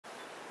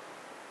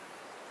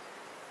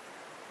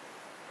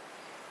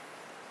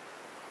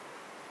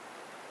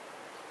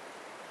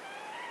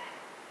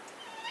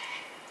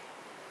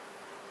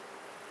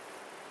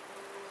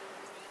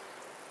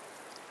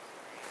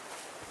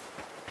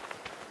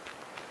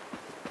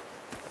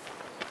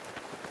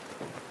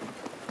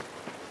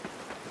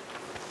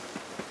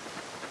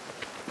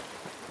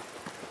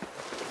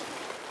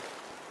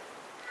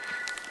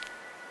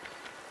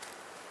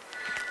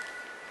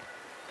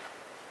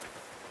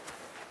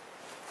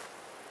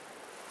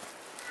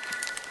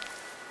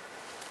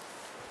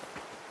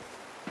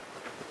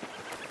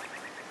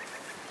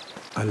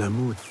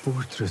Alamut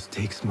fortress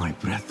takes my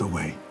breath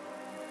away.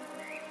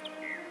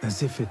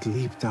 As if it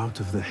leaped out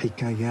of the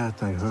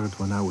hikayat I heard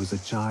when I was a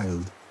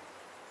child.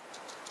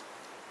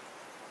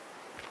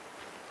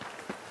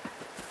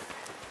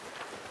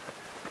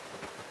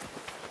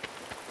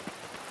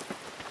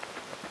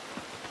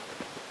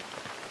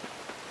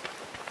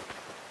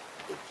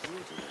 If you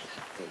do not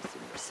have faith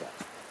in yourself,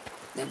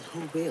 then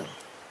who will?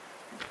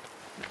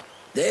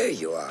 There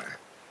you are.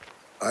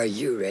 Are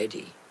you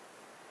ready?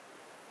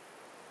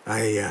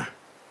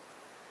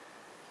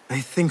 I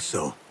think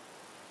so.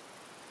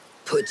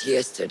 Put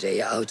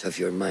yesterday out of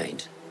your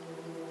mind.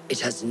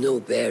 It has no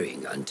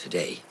bearing on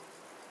today.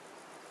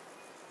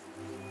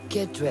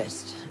 Get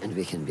dressed, and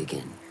we can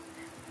begin.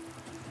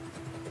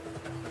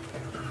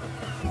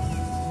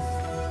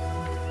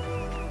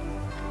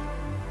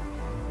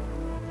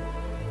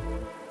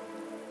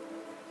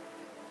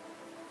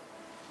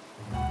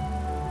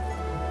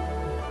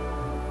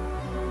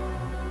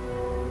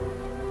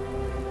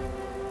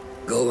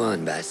 Go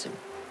on, Basim,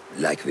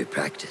 like we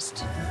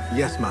practiced.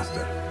 Yes,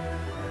 Master.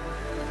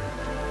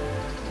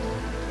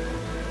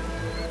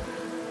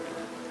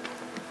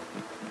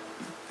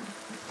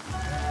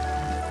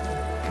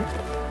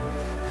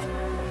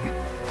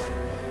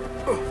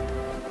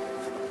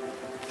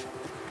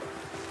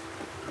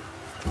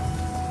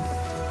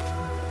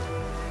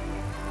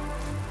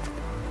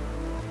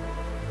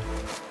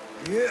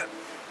 Yeah.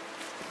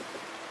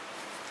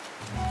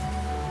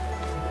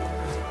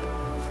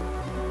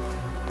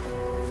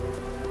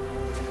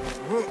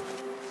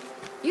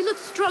 You look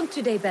strong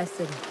today,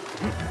 Basim.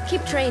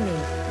 Keep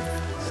training.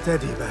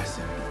 Steady,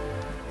 Basim.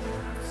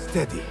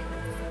 Steady.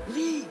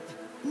 Leave!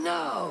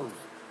 No!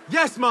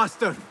 Yes,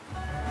 Master!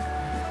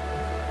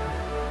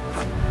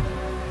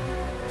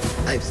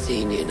 I've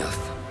seen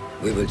enough.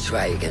 We will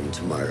try again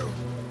tomorrow.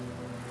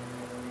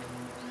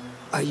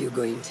 Are you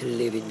going to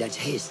live in that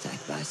haystack,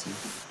 Basim?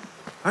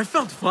 I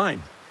felt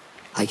fine.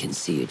 I can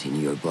see it in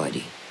your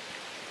body.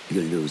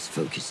 You lose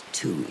focus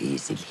too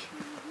easily.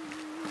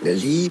 The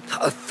leap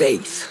of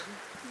faith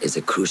is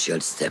a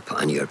crucial step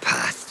on your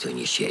path to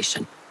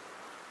initiation.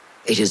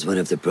 It is one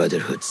of the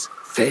Brotherhood's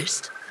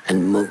first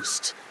and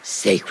most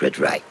sacred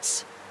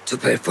rites. To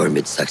perform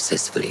it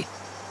successfully,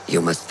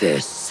 you must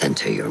first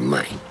center your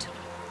mind,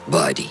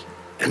 body,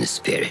 and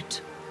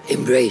spirit.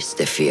 Embrace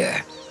the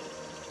fear.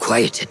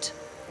 Quiet it.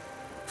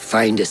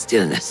 Find the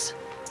stillness,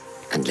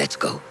 and let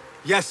go.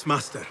 Yes,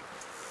 Master.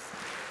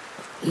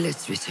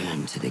 Let's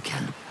return to the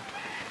camp.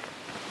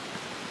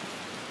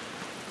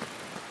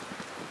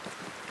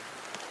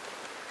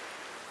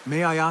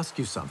 May I ask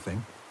you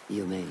something?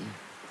 You may.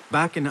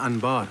 Back in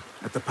Anbar,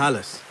 at the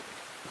palace,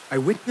 I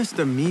witnessed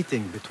a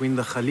meeting between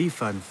the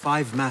Khalifa and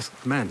 5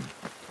 masked men,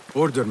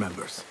 order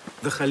members.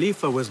 The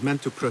Khalifa was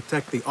meant to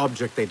protect the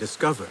object they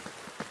discovered,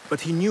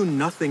 but he knew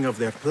nothing of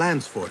their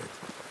plans for it.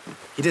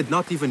 He did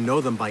not even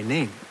know them by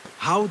name.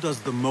 How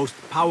does the most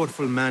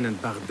powerful man in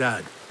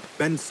Baghdad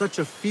bend such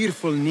a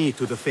fearful knee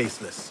to the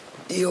faceless?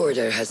 The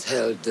Order has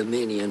held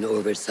dominion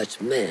over such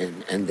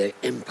men and their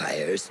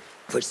empires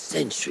for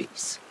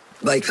centuries,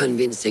 by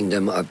convincing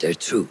them of their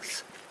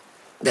truth,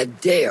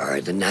 that they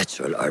are the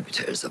natural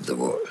arbiters of the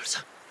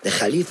world. The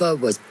Khalifa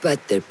was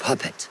but their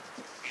puppet,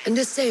 and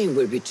the same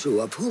will be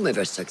true of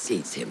whomever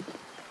succeeds him.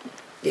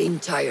 The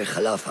entire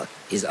Khalifa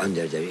is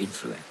under their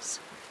influence.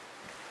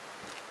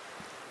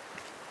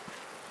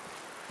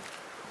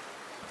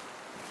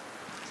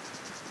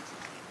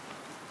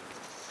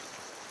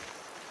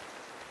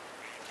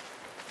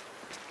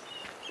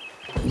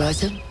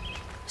 Basim,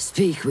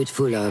 speak with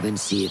Fulab and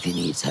see if he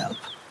needs help.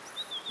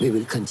 We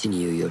will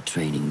continue your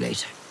training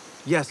later.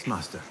 Yes,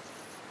 Master.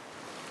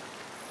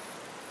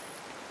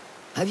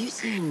 Have you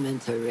seen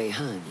Mentor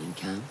Rayhan in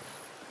camp?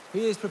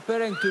 He is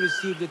preparing to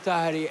receive the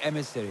Tahiri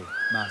emissary,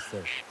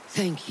 Master.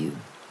 Thank you.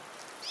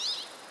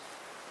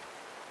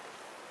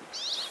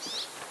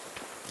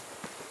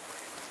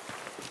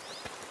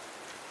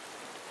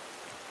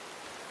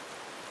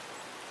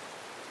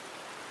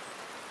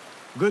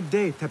 Good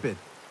day, Tepid.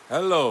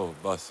 Hello,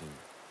 Basim.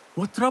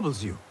 What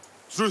troubles you?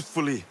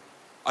 Truthfully,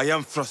 I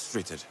am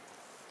frustrated.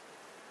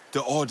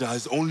 The Order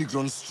has only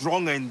grown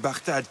stronger in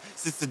Baghdad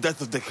since the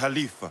death of the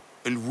Khalifa,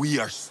 and we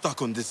are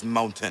stuck on this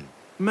mountain.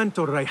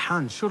 Mentor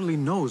Rayhan surely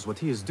knows what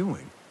he is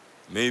doing.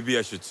 Maybe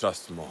I should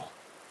trust more.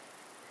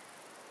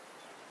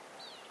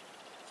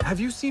 Have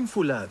you seen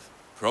Fulad?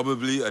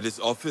 Probably at his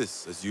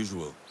office, as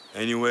usual.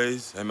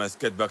 Anyways, I must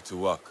get back to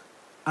work.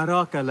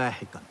 أراك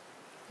لاحقا.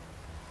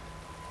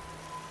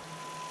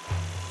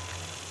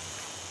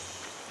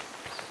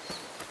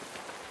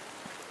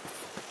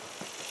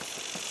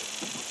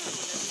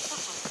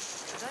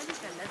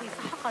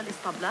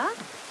 الاسطبلات؟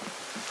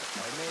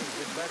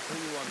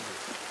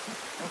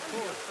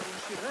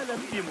 انشغالا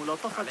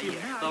بملاطفة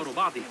اختار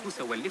بعض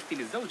الكوس واللفت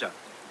للزوجة.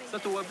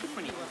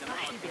 ستوافقني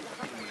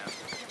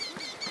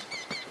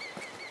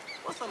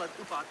وصلت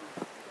دفعة.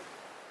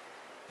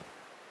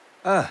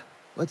 Ah,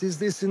 what is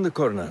this in the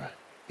corner?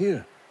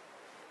 Here.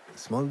 A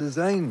small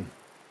design.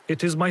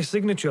 It is my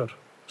signature.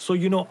 So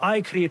you know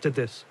I created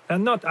this,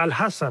 and not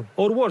Al-Hassan,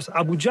 or worse,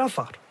 Abu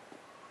Jafar.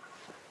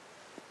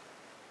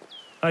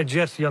 I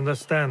just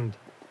understand,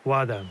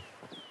 Wadam.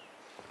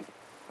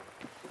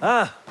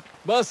 Ah,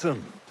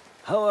 Basim.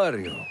 How are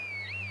you?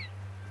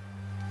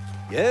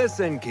 Yes,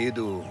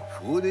 Enkidu.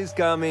 Food is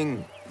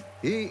coming.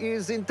 He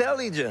is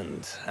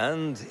intelligent,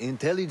 and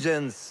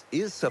intelligence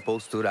is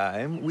supposed to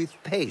rhyme with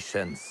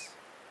patience.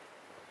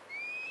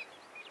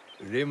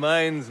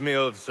 Reminds me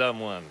of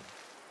someone.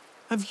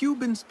 Have you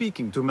been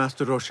speaking to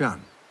Master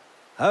Roshan?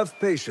 Have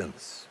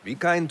patience. Be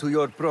kind to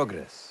your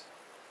progress.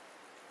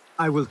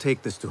 I will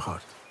take this to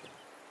heart.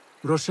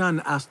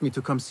 Roshan asked me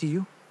to come see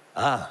you?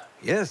 Ah,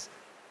 yes.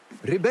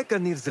 Rebecca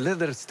needs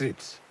leather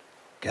strips.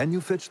 Can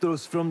you fetch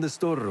those from the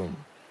storeroom?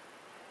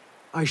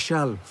 I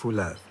shall,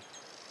 Fulad.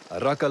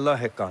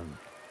 Arakallah Khan.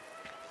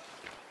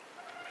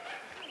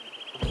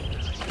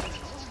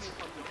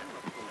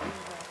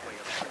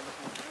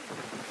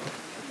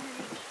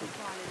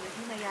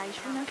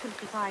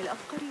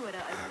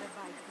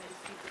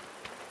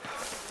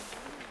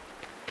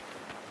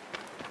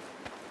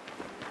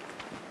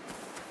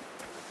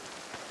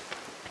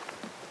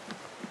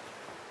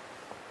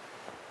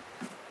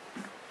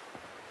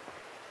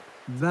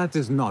 That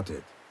is not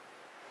it.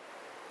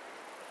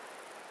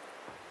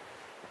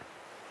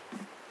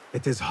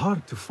 It is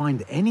hard to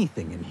find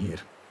anything in here.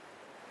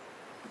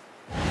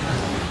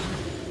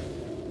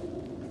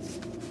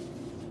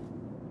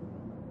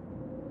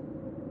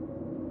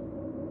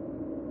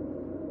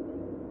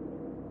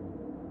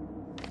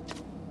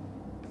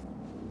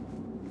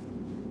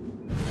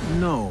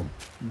 No,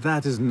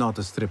 that is not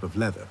a strip of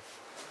leather.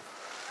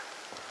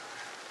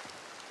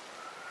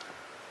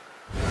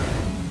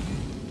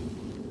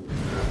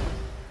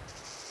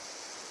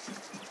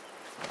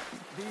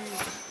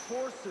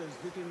 Forces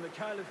within the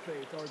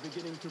Caliphate are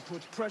beginning to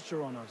put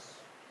pressure on us.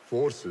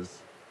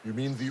 Forces? You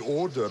mean the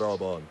Order,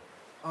 Aban?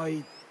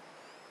 I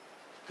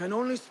can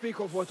only speak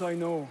of what I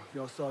know,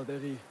 Ya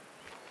Saderi.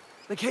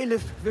 The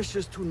Caliph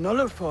wishes to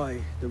nullify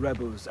the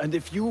rebels, and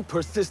if you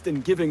persist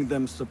in giving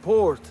them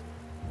support,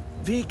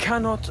 we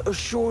cannot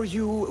assure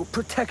you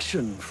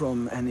protection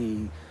from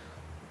any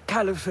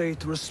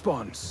Caliphate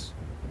response.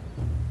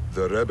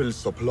 The rebels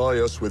supply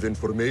us with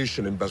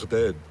information in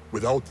Baghdad.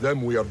 Without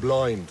them, we are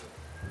blind.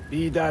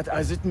 Be that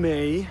as it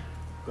may,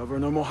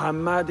 Governor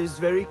Muhammad is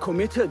very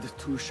committed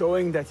to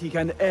showing that he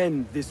can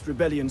end this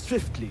rebellion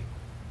swiftly.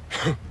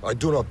 I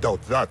do not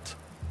doubt that.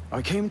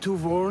 I came to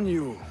warn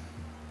you.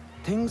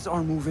 Things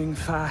are moving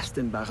fast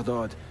in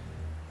Baghdad.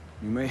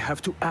 You may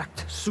have to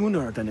act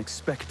sooner than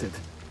expected.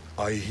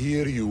 I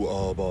hear you,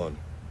 Aban.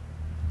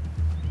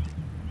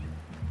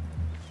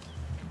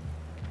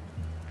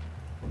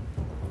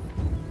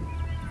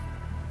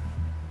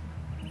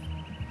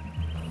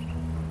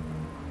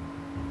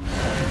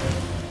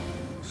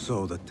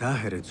 So the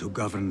Tahirids who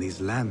govern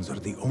these lands are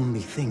the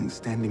only thing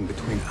standing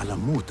between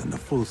Alamut and a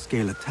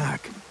full-scale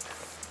attack.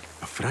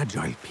 A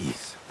fragile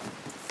peace.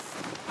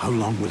 How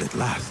long will it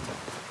last?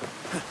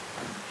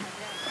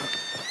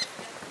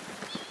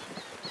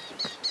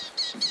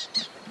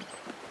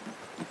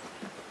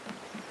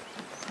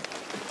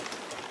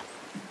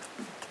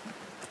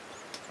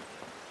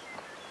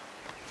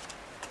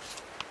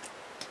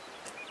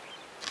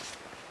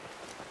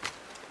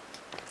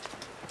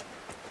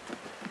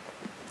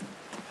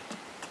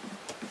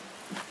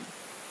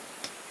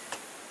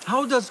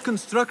 How does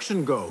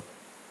construction go?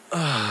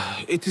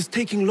 It is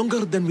taking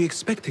longer than we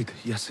expected,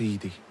 Ya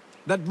Sayyidi.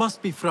 That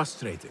must be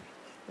frustrating.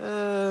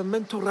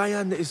 Mentor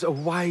Ryan is a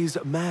wise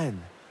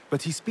man,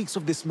 but he speaks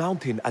of this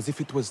mountain as if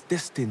it was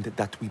destined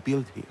that we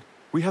build here.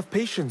 We have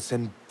patience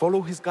and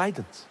follow his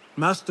guidance.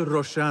 Master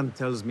Roshan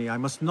tells me I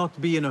must not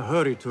be in a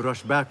hurry to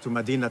rush back to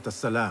Madinat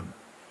as-Salam.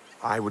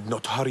 I would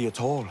not hurry at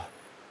all.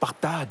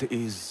 Baghdad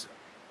is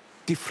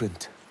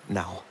different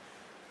now.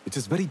 It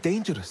is very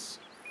dangerous.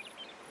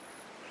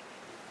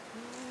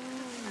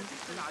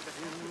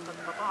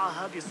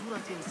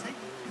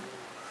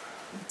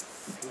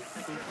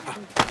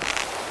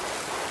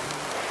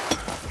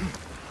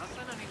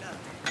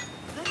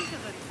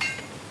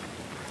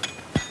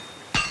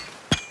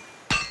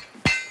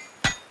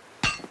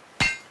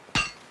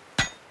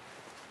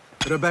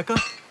 Rebecca?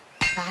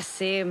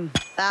 Basim.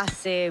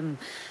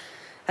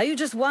 Are you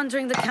just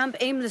wandering the camp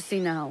aimlessly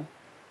now?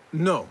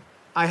 No.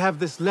 I have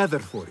this leather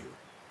for you.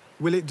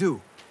 Will it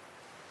do?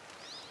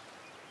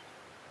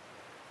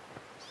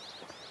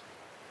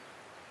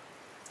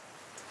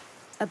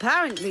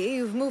 Apparently,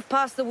 you've moved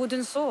past the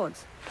wooden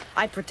swords.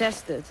 I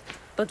protested,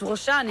 but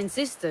Roshan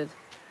insisted.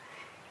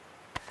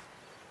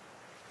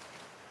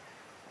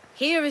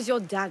 Here is your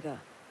dagger.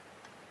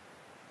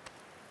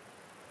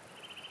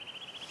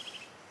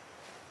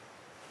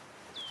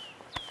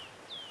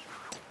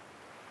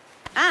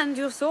 And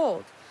your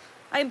sword.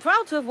 I am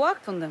proud to have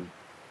worked on them.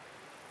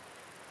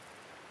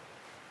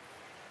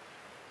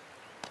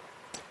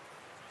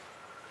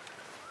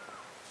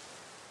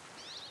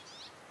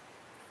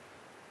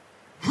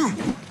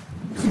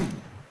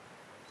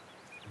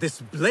 This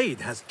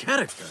blade has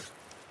character.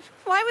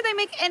 Why would I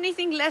make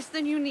anything less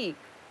than unique?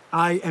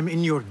 I am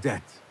in your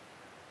debt.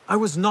 I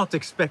was not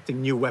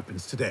expecting new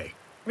weapons today.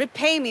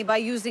 Repay me by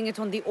using it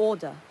on the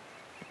Order.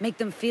 Make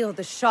them feel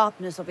the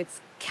sharpness of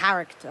its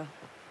character.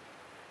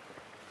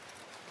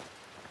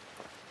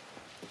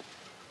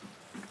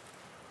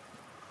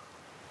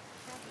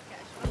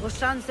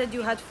 Roshan said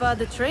you had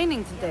further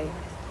training today.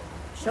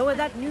 Show her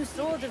that new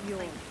sword of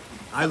yours.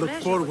 I look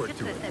forward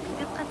to it.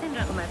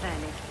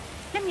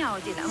 لم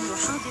يعد الأمر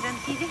حاضرا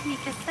في ذهني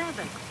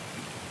كالسابق.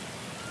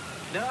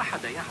 لا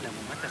أحد يعلم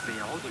متى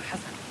سيعود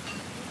الحسن.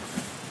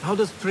 How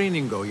does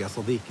training go, ya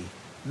Sadiqi?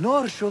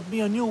 Noor showed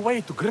me a new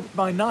way to grip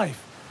my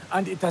knife,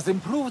 and it has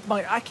improved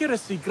my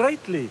accuracy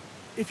greatly.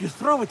 If you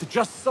throw it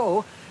just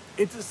so,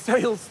 it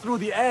sails through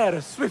the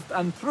air, swift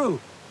and true.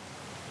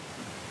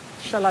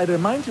 Shall I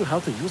remind you how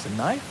to use a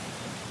knife?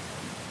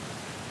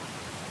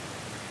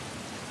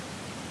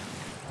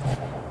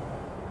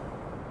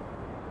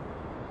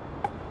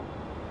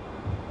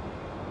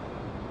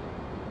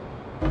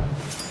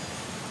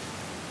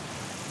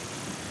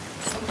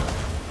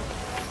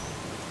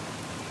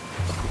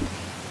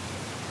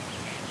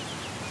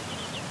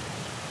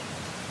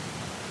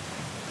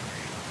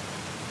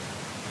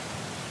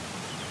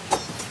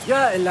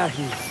 Ya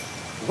Ilahi,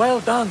 well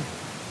done.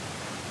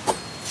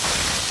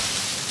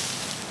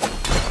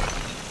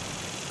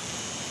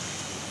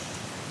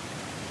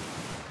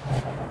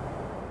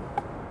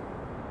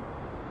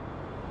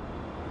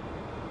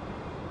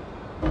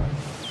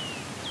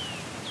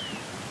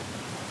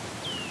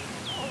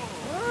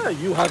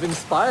 You have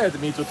inspired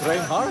me to train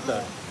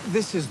harder.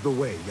 This is the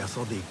way, ya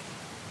Sadiq.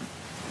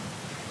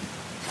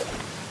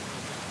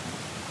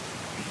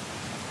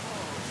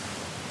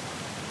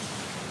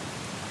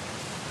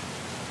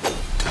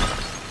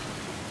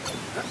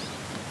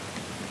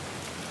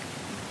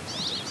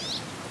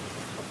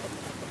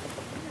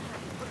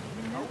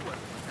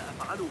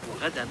 سأفعله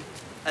غدا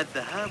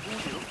الذهاب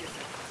لرؤية.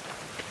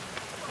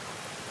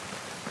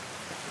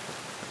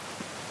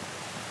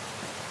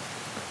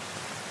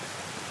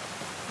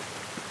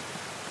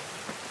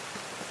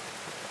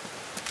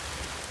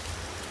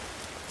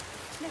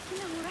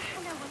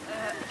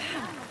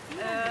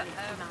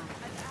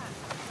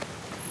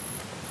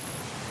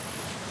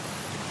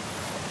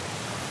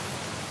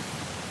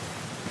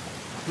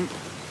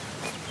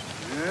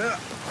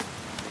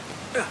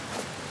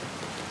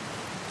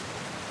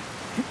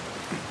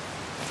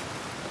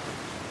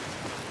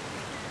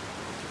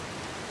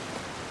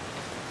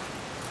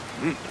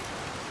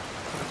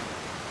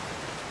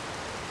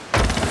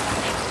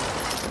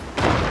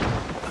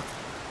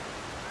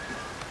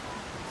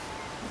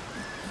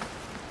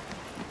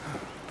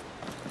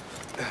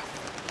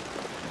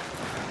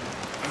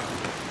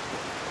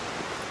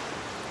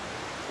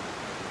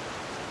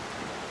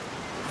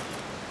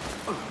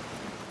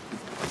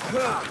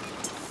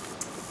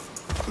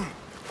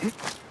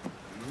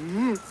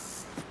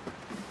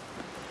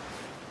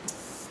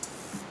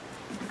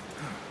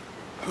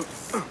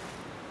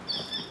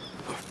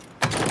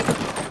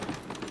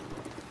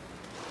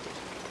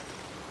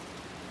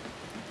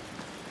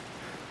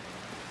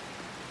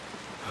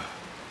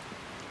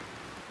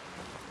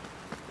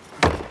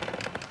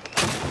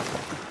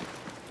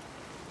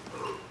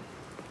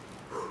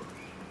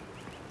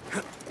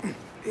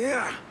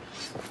 Yeah.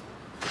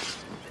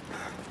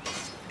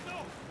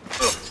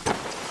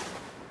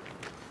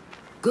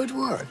 Good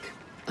work.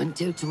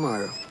 Until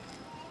tomorrow.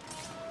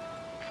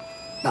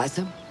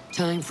 Basim,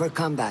 time for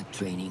combat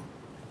training.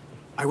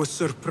 I was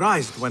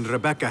surprised when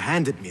Rebecca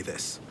handed me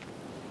this.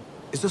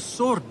 Is a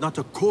sword not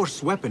a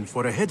coarse weapon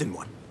for a hidden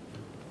one?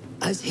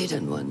 As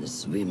hidden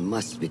ones, we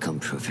must become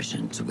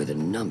proficient with a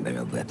number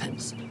of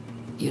weapons.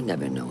 You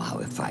never know how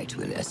a fight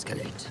will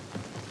escalate.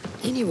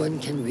 Anyone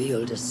can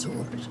wield a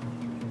sword,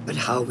 but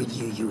how will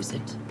you use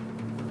it?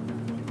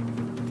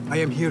 I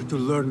am here to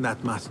learn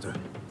that, Master.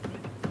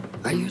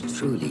 Are you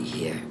truly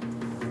here?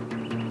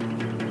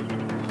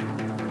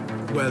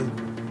 Well,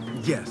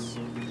 yes.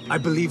 I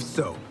believe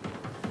so.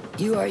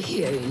 You are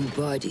here in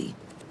body,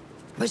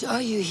 but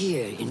are you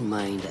here in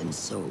mind and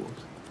soul?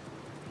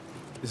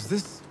 Is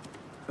this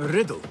a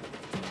riddle?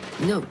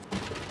 No.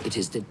 It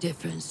is the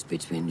difference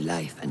between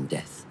life and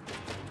death.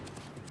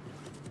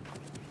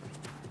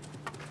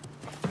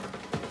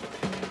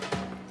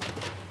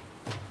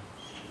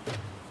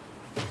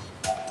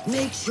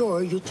 Make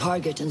sure you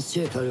target and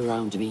circle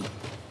around me.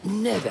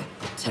 Never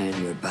turn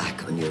your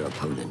back on your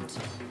opponent.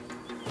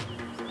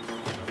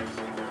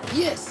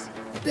 Yes,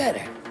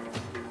 better.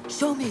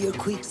 Show me your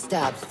quick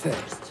stabs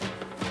first.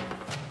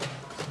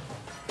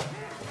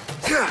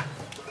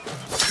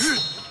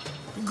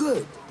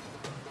 Good.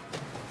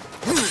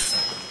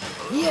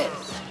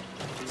 Yes.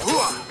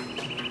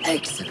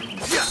 Excellent.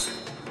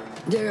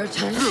 There are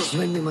times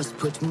when we must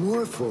put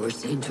more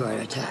force into our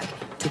attack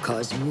to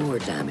cause more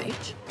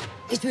damage.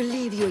 It will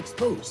leave you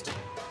exposed,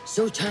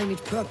 so time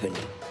it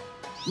properly.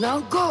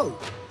 Now go!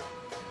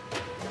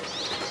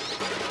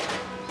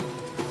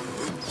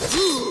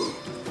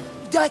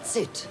 That's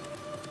it!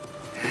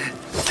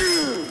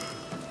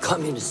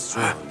 Come in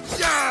strong.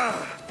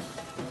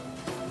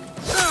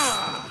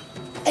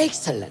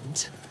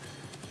 Excellent!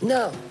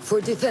 Now, for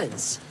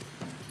defense.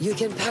 You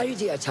can parry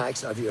the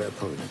attacks of your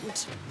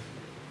opponent.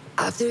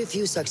 After a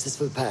few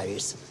successful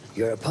parries,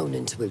 your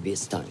opponent will be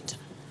stunned.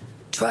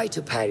 Try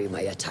to parry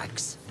my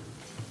attacks.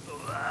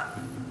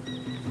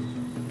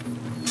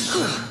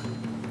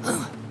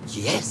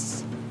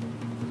 Yes.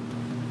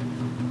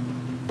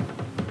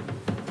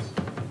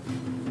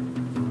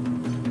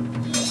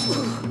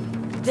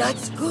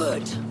 That's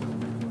good.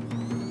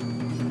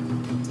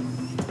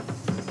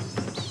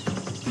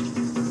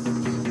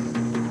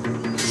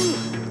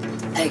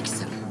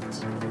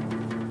 Excellent.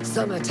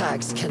 Some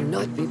attacks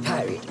cannot be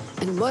parried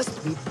and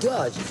must be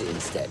dodged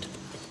instead.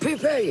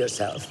 Prepare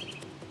yourself.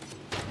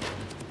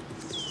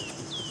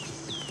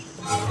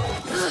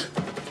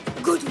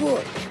 Good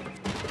work.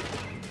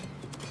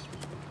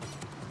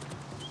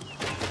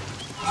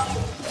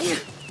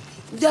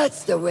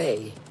 That's the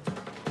way.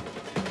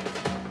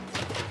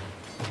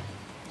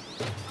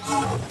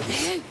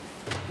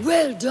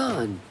 Well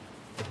done.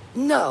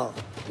 Now,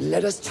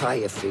 let us try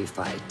a free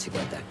fight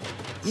together.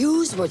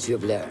 Use what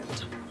you've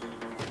learned.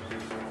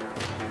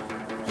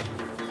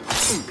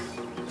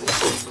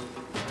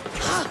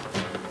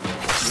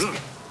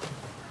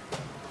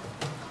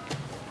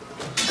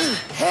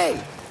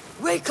 Hey,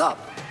 wake up!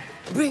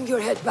 Bring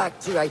your head back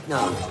to right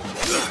now.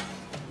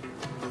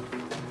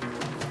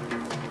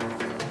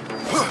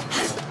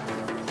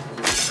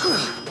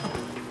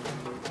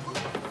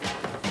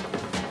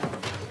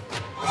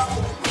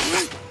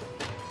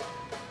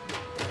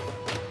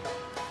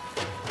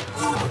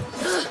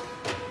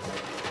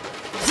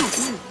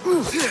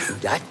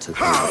 That took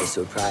me by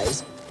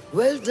surprise.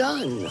 Well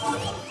done.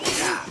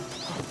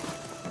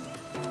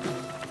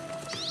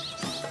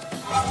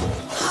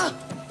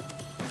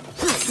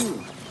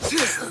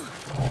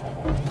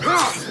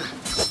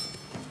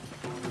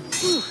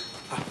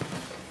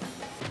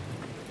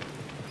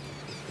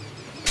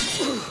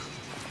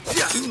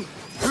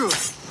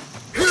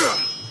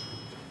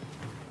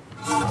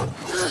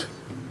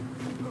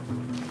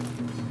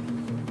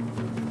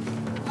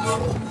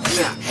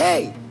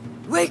 Hey,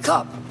 wake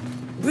up!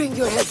 Bring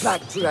your head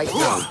back to right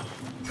now.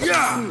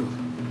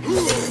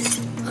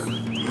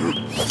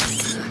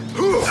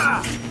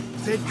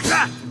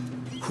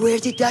 Where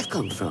did that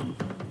come from?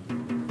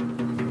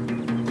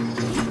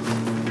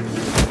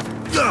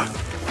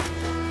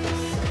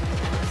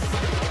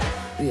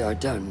 We are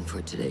done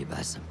for today,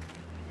 Basim.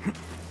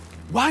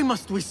 Why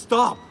must we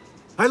stop?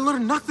 I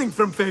learned nothing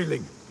from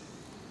failing.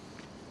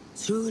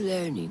 True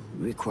learning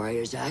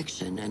requires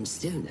action and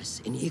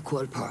stillness in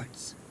equal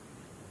parts.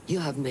 You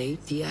have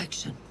made the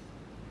action.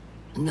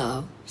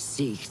 Now,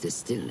 seek the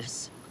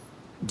stillness.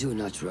 Do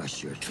not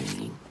rush your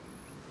training.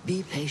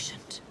 Be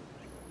patient.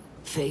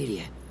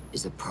 Failure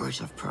is a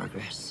part of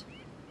progress.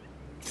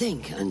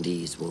 Think on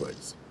these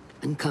words,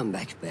 and come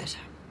back better.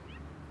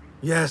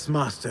 Yes,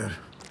 Master.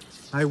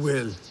 I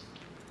will.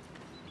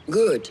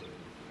 Good.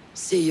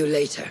 See you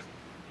later.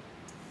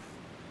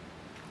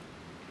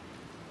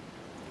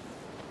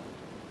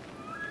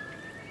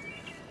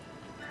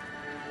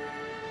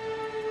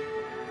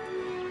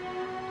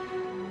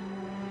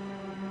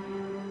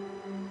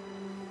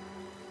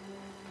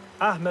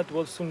 Ahmed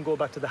will soon go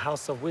back to the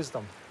House of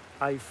Wisdom.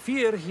 I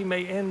fear he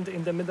may end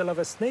in the middle of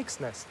a snake's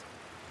nest.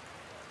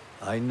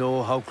 I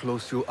know how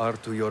close you are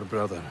to your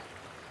brother.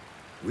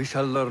 We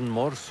shall learn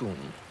more soon.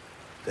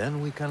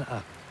 Then we can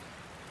act.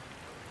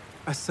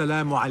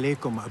 Assalamu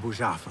alaikum, Abu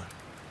Ja'far.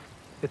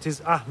 It is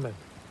Ahmed.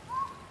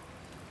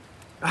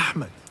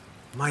 Ahmed,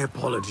 my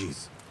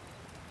apologies.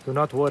 Do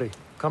not worry.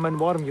 Come and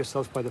warm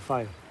yourself by the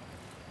fire.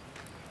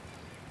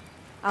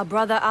 Our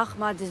brother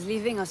Ahmad is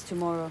leaving us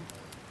tomorrow.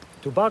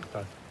 To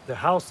Baghdad, the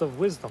House of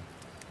Wisdom.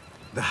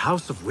 The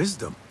House of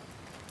Wisdom?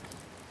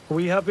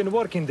 We have been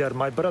working there,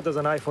 my brothers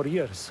and I, for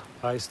years.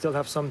 I still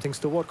have some things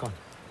to work on.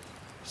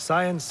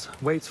 Science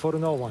waits for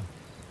no one.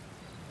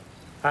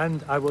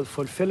 And I will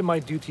fulfill my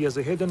duty as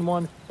a hidden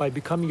one by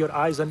becoming your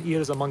eyes and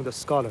ears among the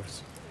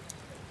scholars.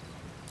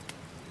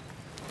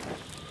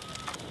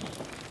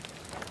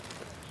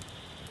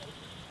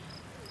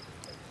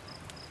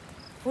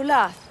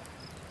 Fulath,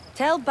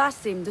 tell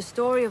Basim the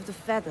story of the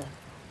feather.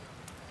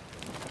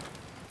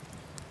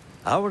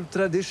 Our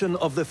tradition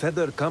of the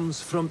feather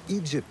comes from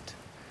Egypt.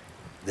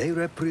 They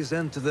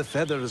represent the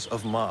feathers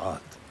of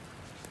Ma'at.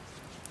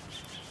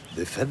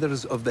 The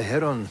feathers of the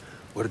heron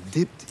were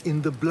dipped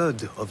in the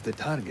blood of the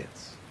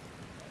targets.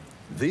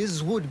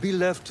 These would be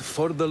left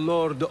for the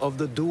Lord of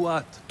the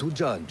Duat to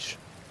judge.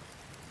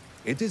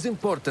 It is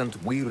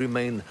important we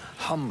remain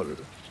humble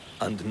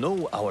and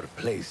know our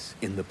place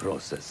in the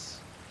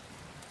process.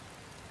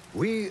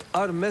 We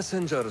are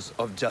messengers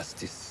of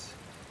justice,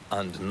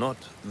 and not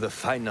the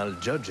final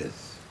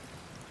judges.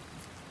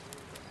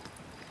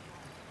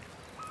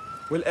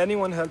 Will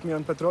anyone help me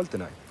on patrol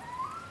tonight?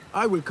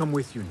 I will come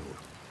with you, Noor.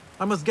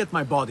 I must get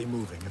my body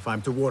moving if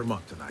I'm to warm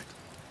up tonight.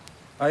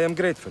 I am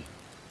grateful.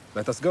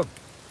 Let us go.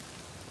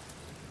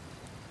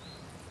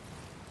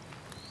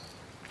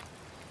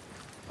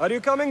 Are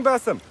you coming,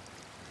 Basim?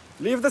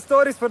 Leave the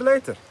stories for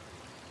later.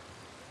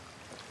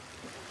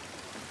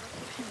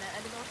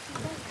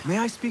 May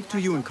I speak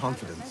to you in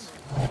confidence?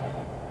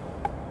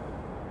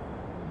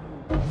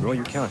 No,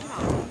 you can't.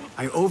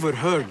 I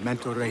overheard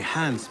Mentor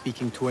Rayhan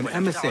speaking to an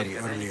emissary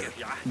earlier.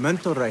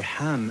 Mentor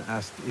Rayhan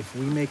asked if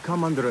we may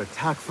come under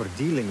attack for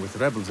dealing with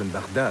rebels in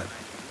Baghdad.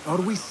 Are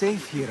we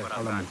safe here at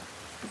Alamut?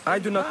 I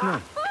do not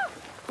know.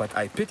 But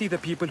I pity the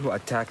people who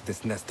attack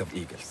this nest of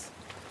eagles.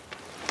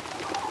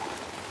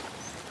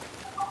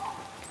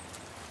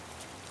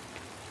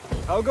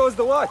 How goes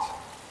the watch?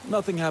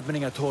 Nothing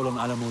happening at all on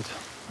Alamut,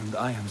 and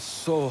I am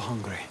so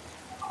hungry.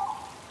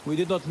 We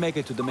did not make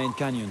it to the main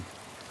canyon.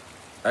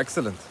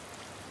 Excellent.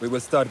 We will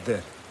start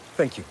there.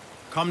 Thank you.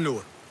 Come,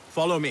 Noor.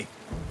 Follow me.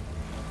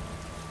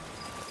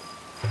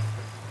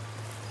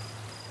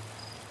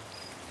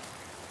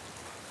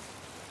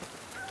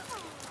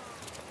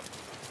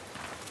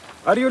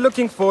 Are you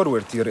looking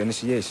forward to your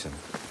initiation?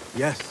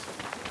 Yes.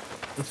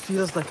 It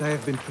feels like I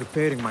have been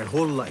preparing my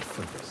whole life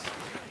for this.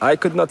 I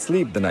could not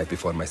sleep the night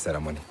before my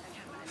ceremony.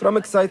 From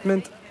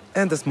excitement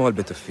and a small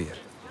bit of fear,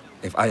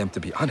 if I am to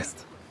be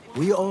honest.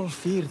 We all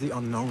fear the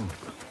unknown.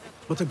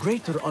 But a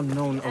greater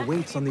unknown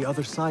awaits on the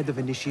other side of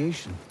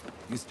initiation.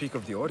 You speak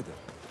of the Order?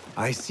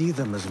 I see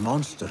them as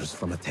monsters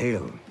from a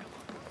tale.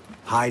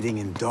 Hiding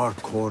in dark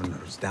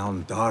corners,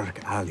 down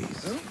dark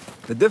alleys. Huh?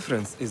 The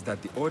difference is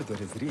that the Order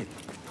is real.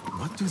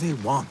 What do they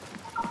want?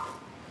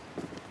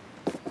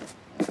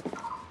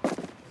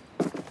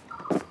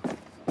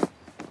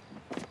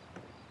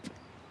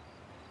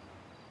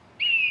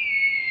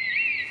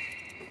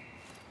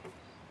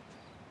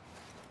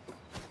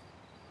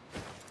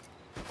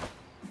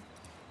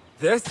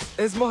 This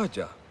is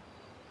Mahja.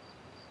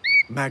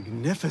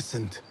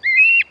 Magnificent.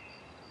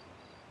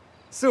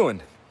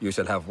 Soon, you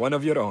shall have one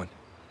of your own.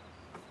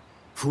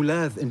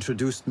 Fulad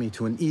introduced me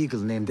to an eagle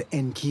named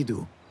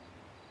Enkidu.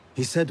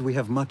 He said we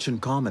have much in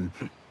common,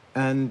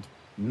 and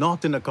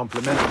not in a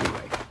complimentary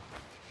way.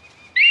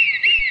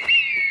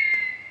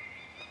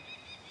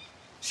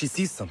 She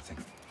sees something.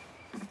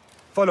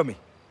 Follow me.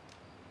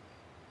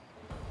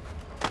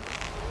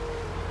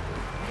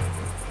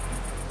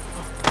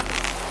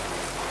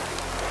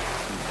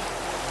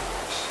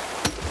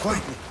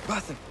 Quietly,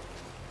 Basim.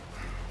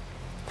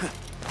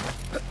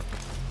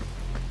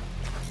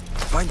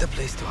 Find a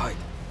place to hide.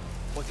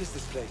 What is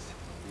this place?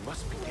 We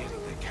must be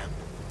nearing their camp.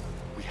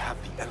 We have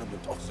the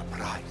element of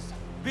surprise.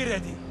 Be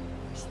ready.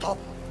 Stop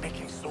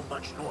making so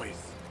much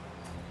noise.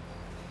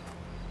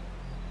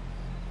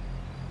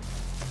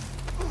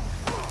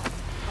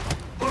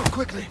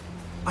 Quickly!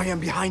 I am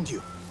behind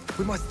you.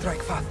 We must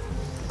strike fast.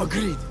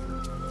 Agreed.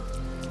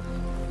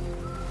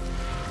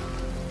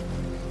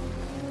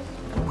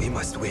 We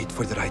must wait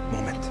for the right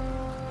moment.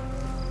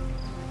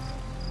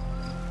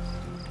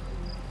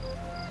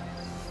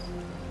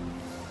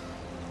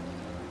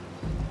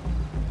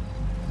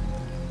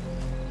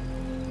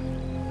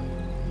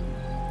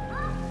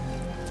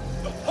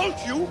 Halt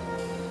you!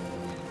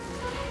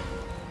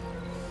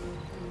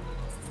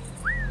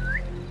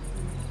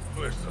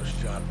 We're so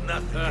sharp,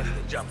 nothing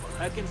can jump on.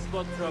 I can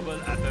spot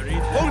trouble at the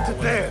reach. Hold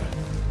it there!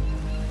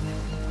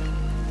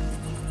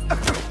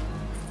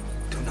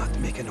 Do not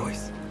make a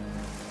noise.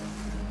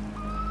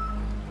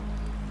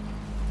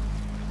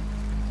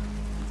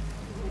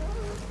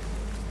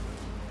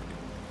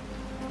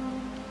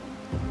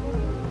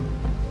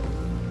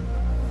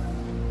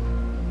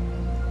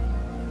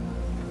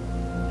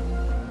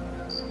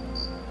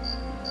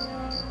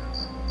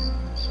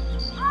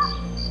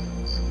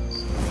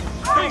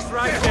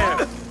 Right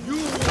there! You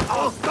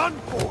are done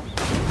for!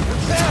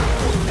 Prepare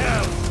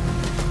yourself!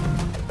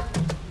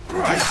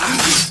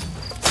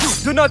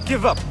 Do not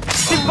give up!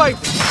 Keep fighting!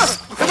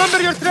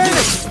 Remember your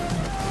training!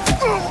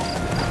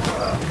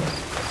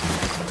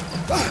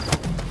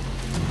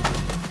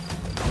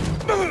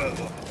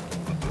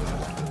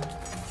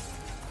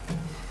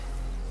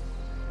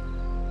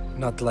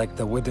 Not like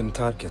the wooden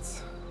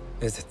targets,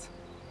 is it?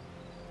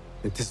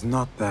 It is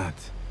not that.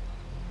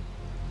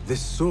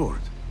 This sword.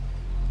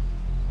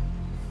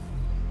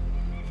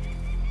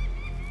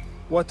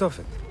 What of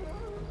it?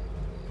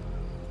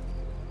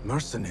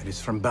 Mercenaries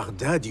from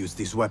Baghdad use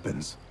these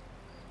weapons.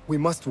 We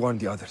must warn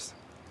the others.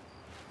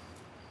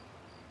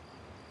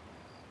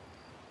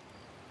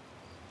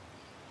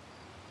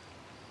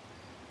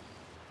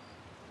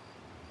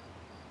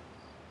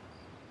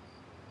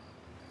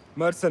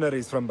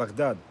 Mercenaries from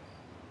Baghdad.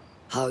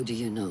 How do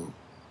you know?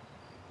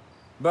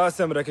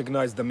 Basim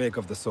recognized the make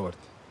of the sword.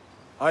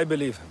 I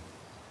believe him.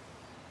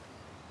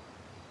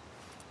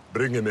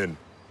 Bring him in.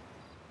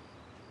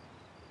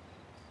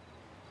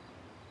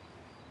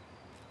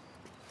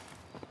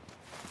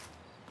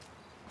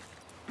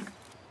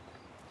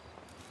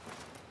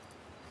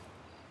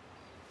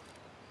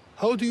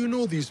 How do you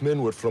know these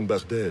men were from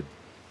Baghdad?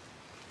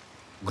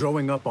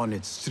 Growing up on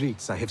its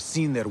streets, I have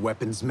seen their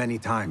weapons many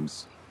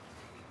times.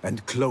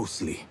 And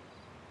closely.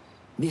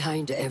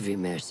 Behind every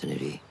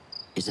mercenary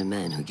is a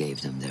man who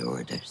gave them their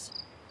orders.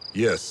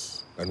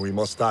 Yes, and we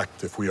must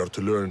act if we are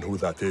to learn who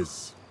that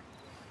is.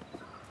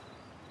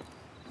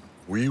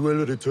 We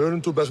will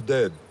return to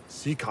Baghdad,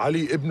 seek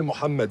Ali ibn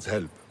Muhammad's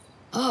help.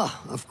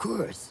 Ah, of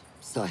course,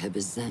 Sahib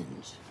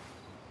Zanj.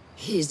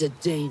 He is a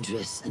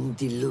dangerous and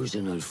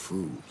delusional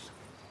fool.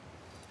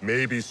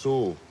 Maybe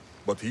so,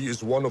 but he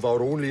is one of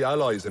our only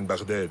allies in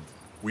Baghdad.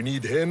 We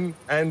need him,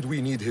 and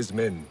we need his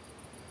men.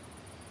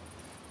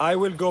 I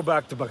will go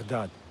back to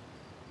Baghdad.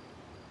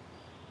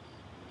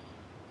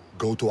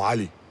 Go to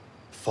Ali.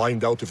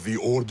 Find out if the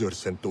Order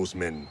sent those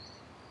men.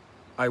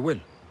 I will.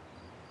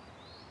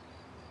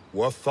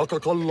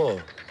 وفقك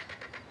الله.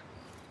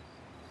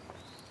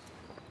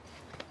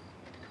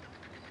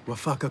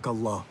 وفقك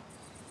الله.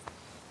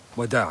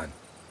 وداعا.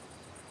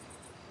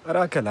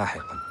 أراك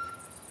لاحقا.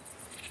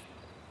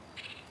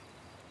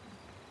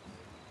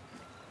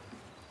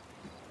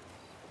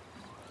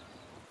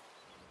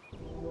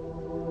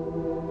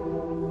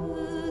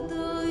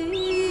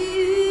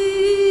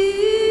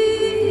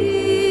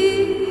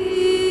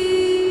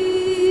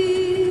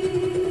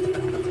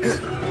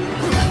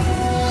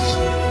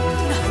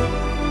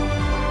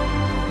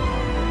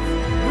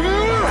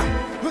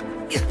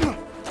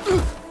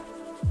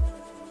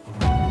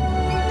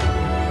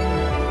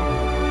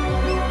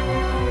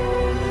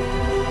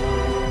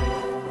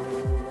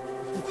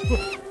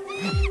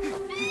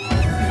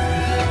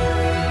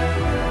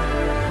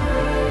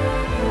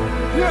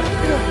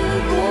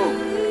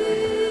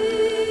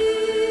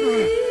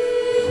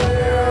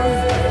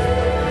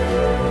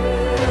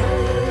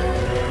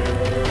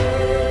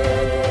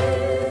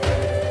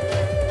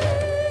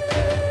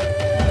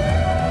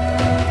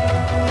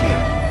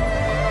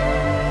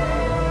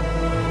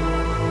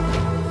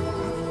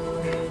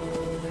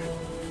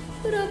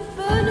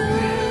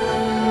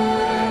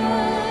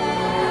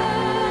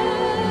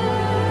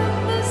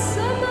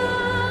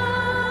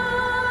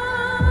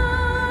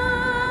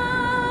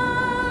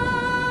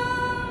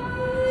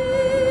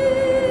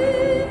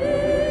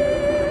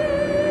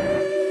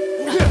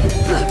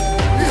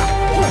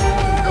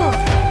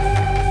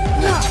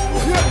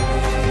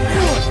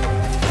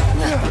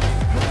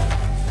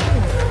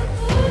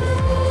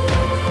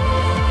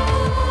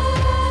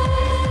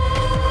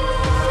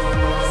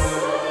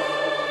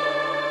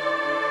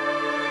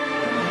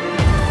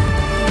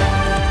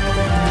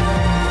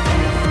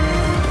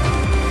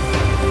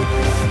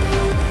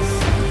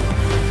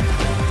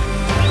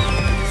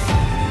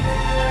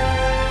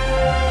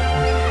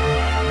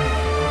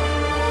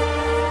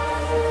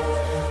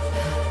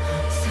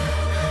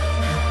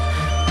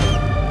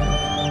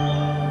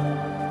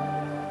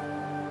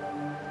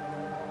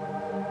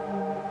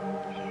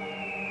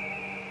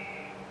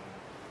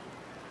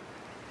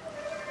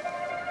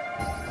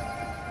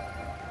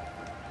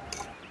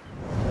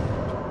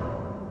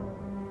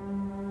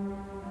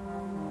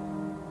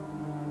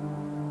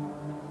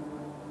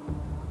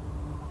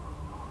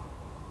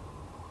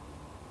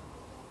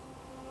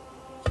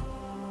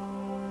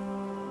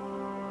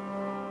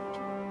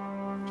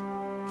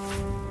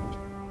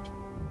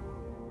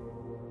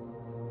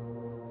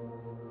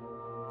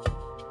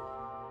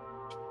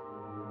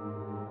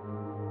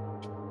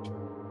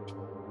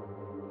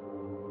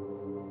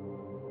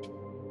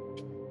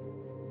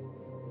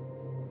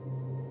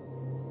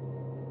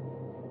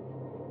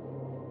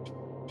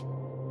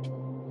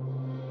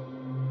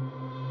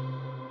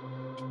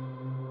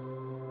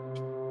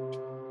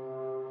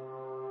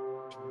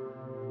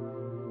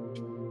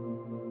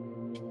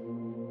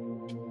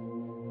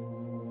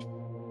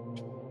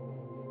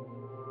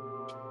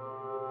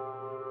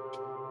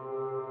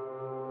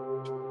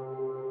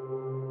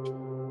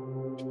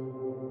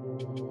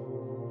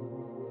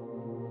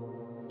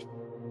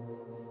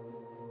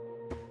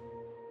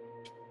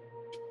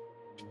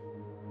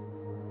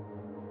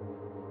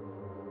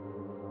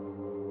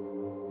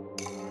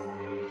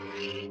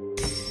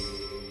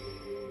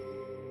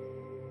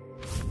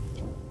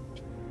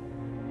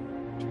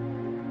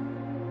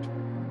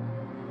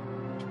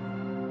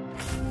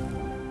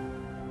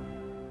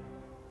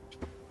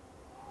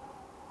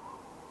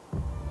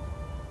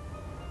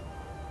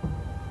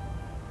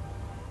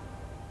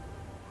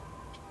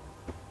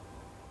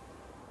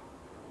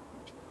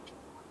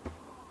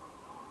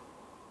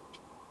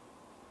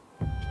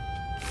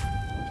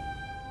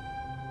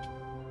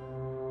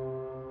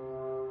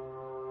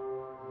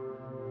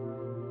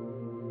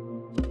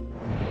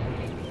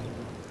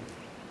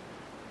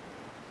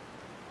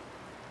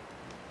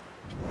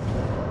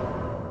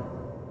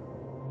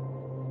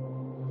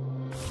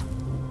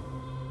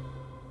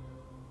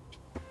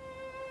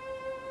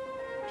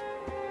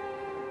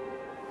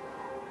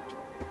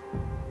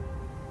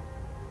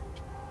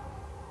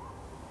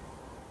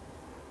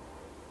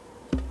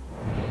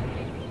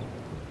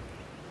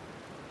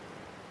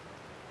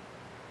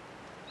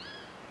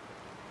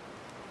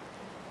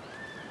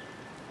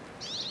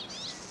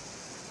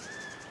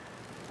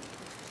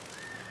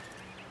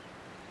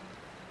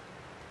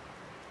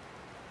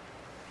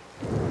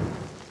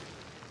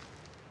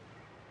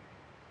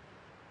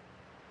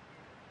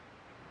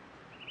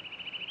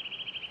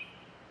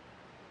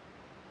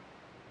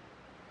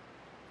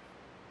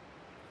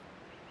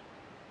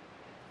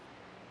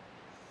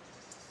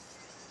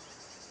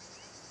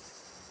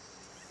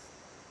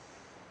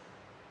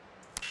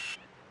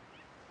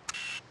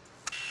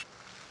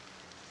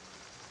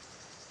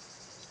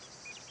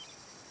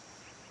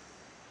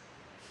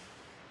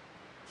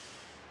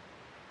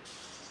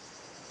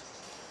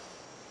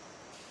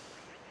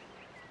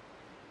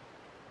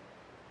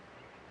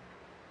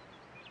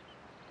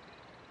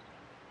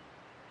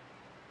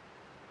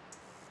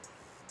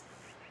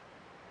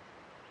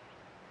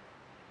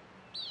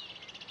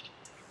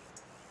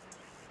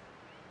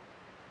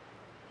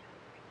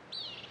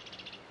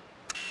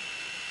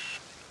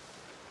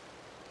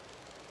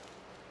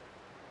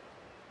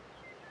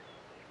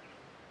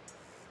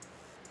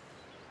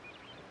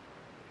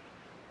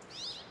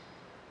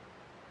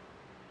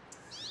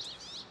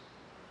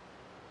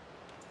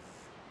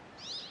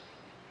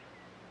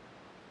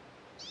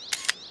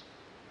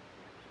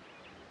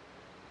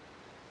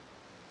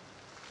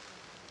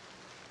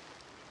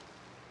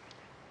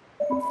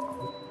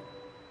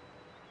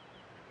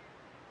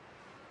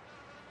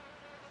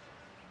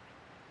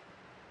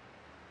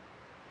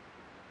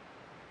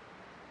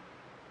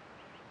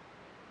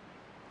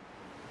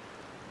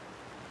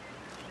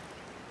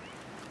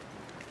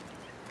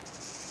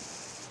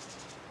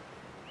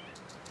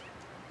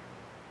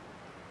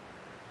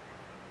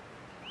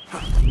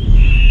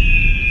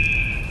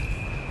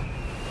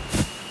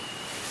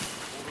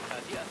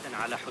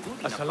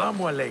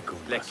 Assalamu alaikum.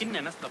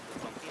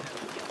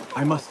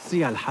 I must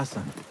see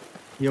Al-Hassan.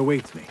 He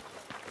awaits me.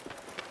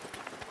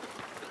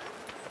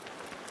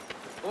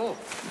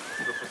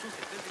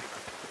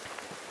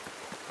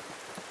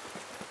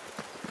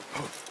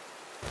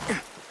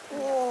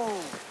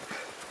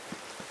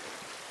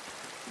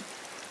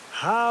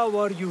 How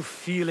are you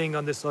feeling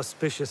on this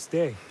auspicious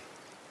day?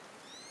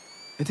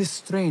 It is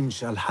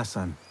strange,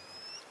 Al-Hassan.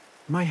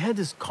 My head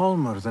is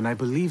calmer than I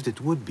believed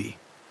it would be.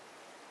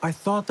 I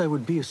thought there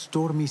would be a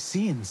stormy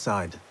sea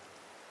inside.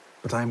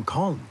 But I am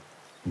calm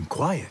and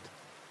quiet.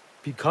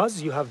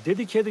 Because you have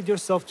dedicated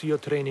yourself to your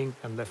training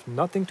and left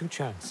nothing to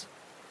chance.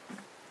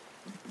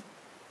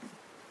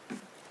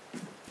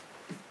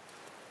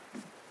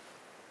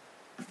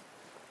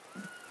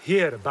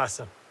 Here,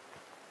 Basim.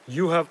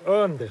 You have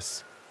earned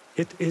this.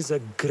 It is a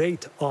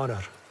great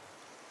honor.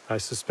 I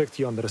suspect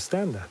you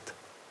understand that.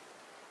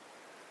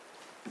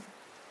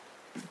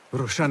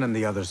 Roshan and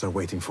the others are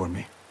waiting for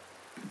me.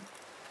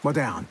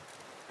 Wada'an.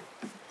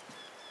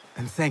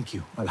 And thank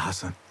you,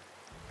 Al-Hassan.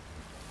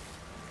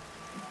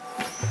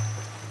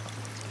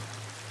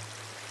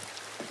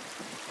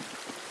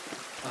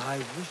 I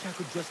wish I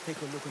could just take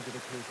a look into the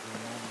cave for a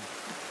moment.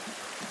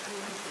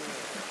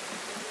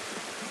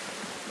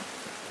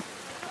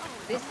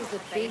 This is a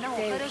big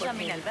day for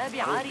me.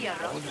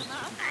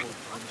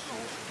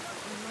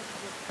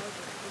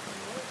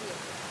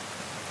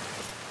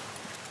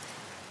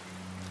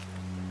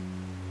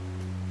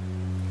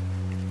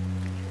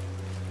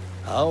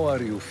 How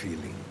are you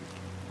feeling?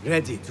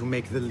 Ready to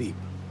make the leap.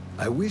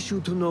 I wish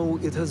you to know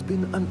it has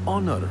been an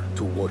honor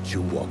to watch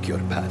you walk your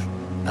path,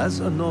 as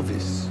a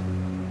novice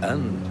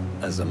and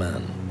as a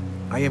man.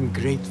 I am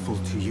grateful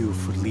to you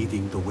for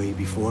leading the way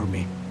before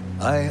me.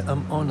 I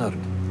am honored.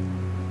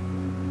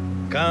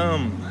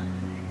 Come,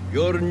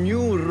 your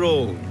new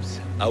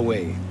robes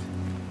await.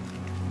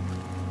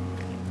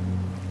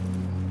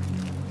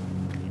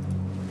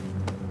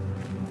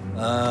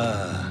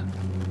 Ah,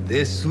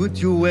 they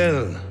suit you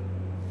well.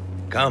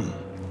 Come,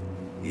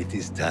 it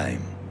is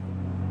time.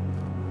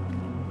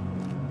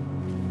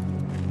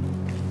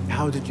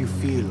 How did you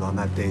feel on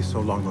that day so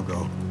long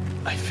ago?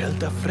 I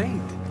felt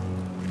afraid.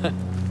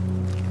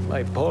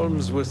 My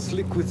palms were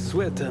slick with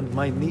sweat and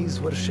my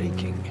knees were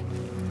shaking.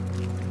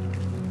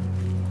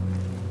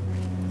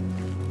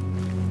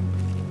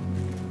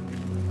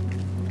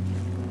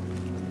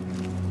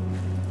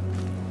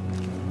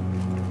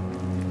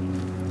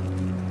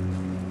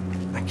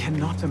 I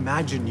cannot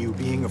imagine you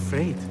being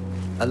afraid.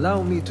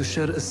 Allow me to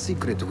share a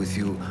secret with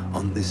you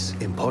on this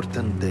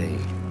important day.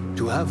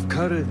 To have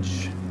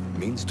courage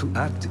means to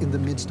act in the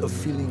midst of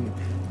feeling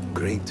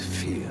great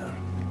fear.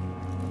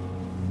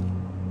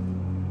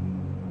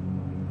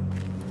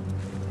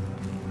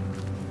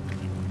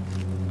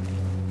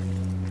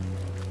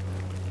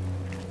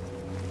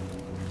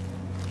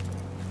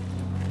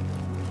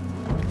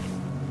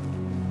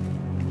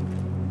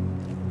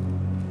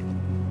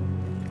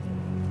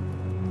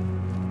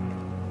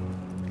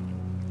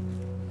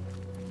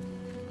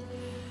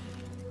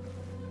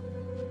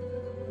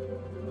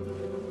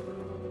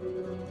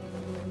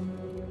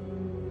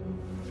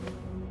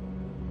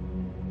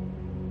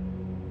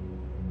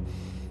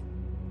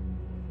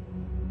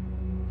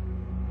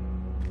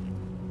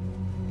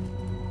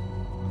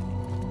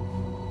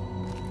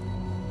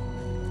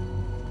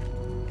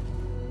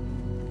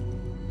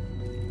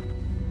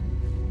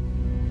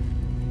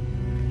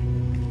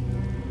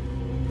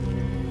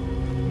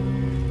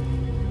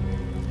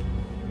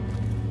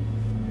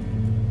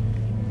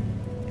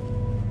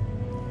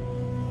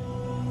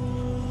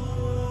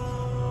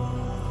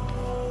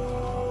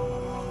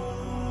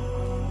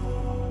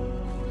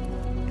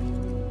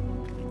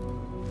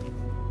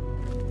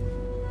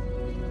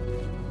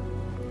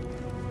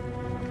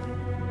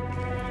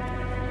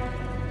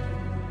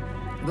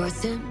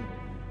 Basim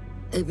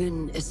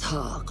ibn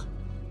Ishaq,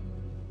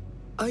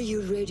 are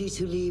you ready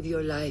to leave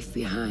your life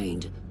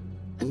behind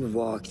and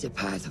walk the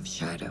path of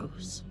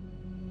shadows?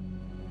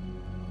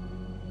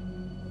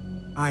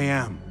 I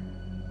am.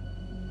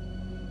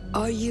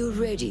 Are you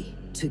ready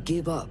to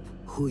give up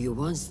who you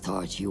once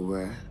thought you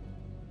were?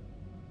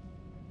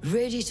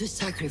 Ready to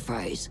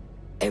sacrifice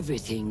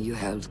everything you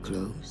held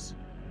close?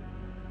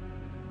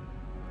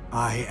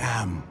 I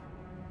am.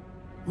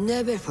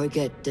 Never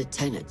forget the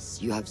tenets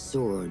you have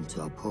sworn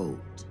to uphold.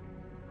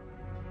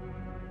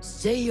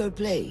 Stay your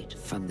blade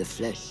from the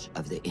flesh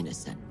of the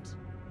innocent.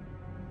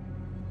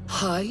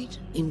 Hide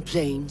in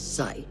plain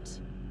sight.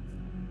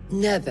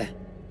 Never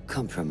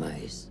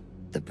compromise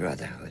the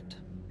Brotherhood.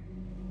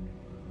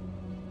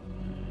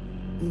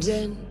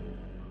 Then,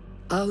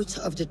 out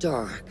of the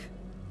dark,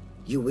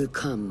 you will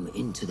come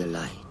into the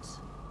light.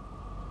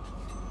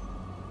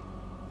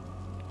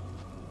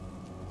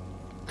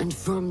 And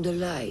from the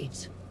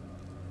light,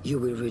 you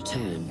will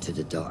return to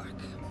the dark.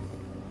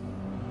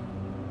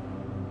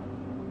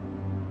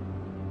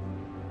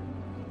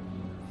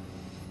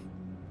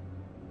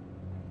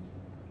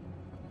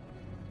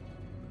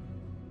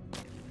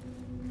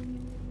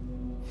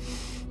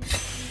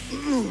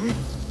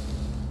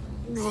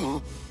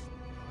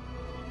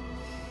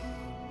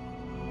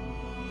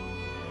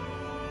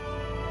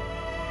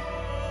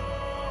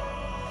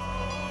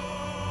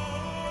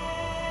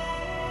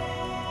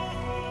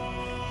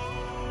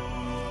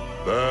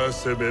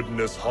 Basim ibn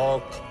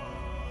Ishaq,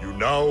 you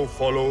now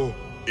follow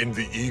in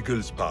the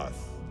Eagle's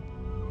path.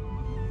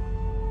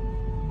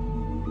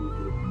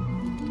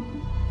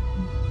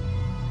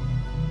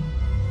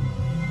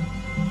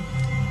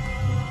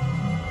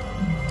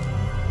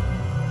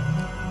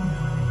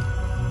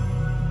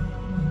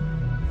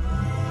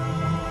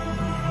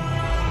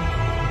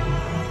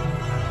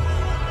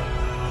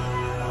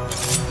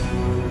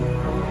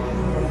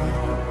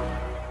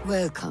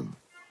 Welcome,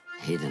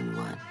 Hidden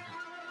One.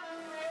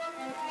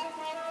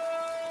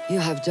 You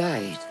have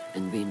died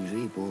and been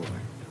reborn.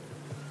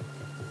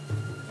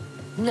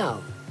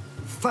 Now,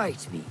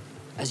 fight me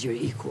as your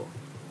equal.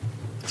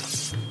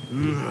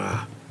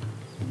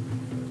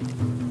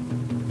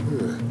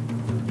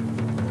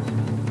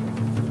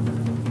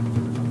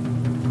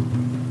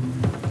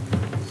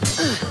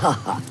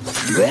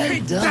 Well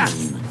done.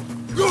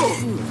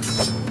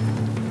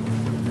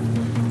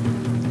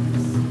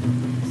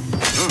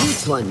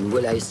 Which one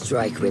will I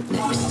strike with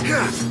next?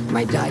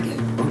 My dagger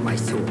or my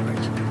sword?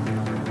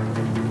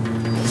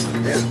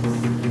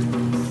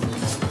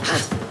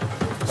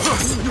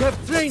 You have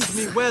trained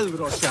me well,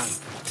 Roshan.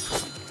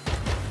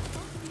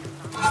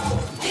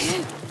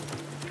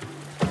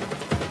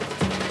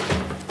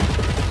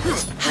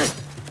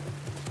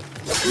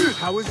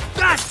 How is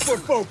that for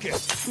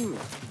focus? When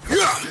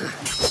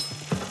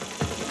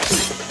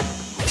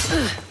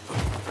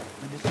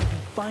this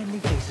finally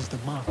faces the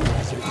mark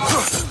as your equal.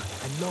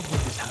 I love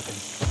when this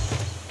happens.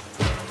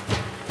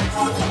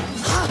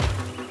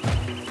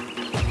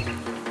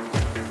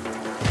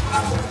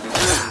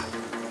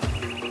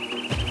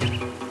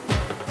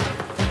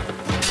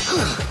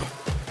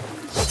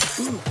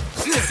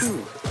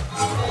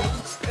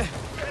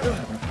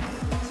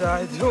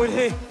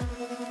 ساعدوني.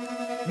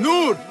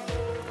 نور!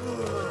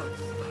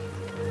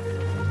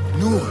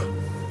 Noor!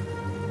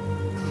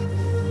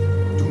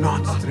 Do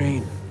not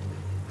strain.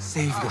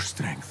 Save your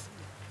strength.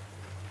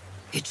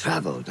 He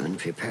traveled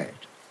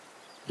unprepared.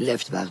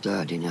 Left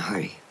Baghdad in a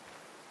hurry.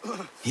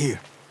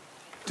 Here,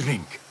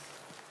 drink.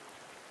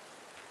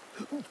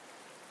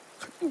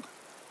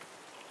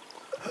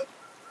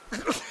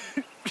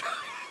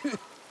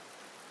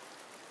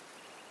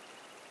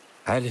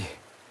 Ali.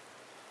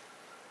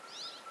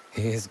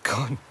 He is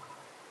gone.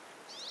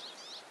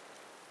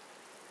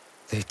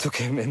 They took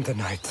him in the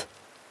night.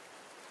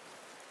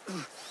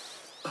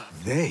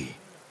 They?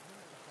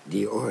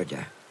 The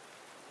Order.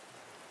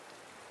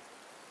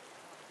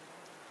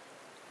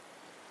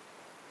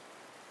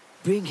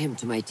 Bring him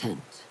to my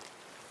tent.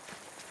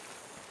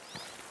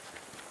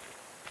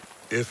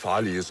 If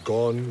Ali is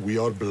gone, we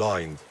are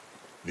blind.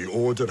 The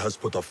Order has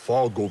put a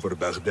fog over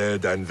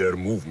Baghdad and their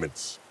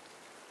movements.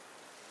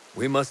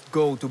 We must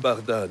go to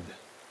Baghdad.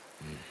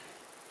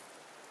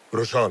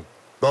 Roshan,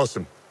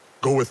 Basim,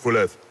 go with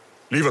Fulad.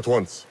 Leave at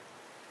once.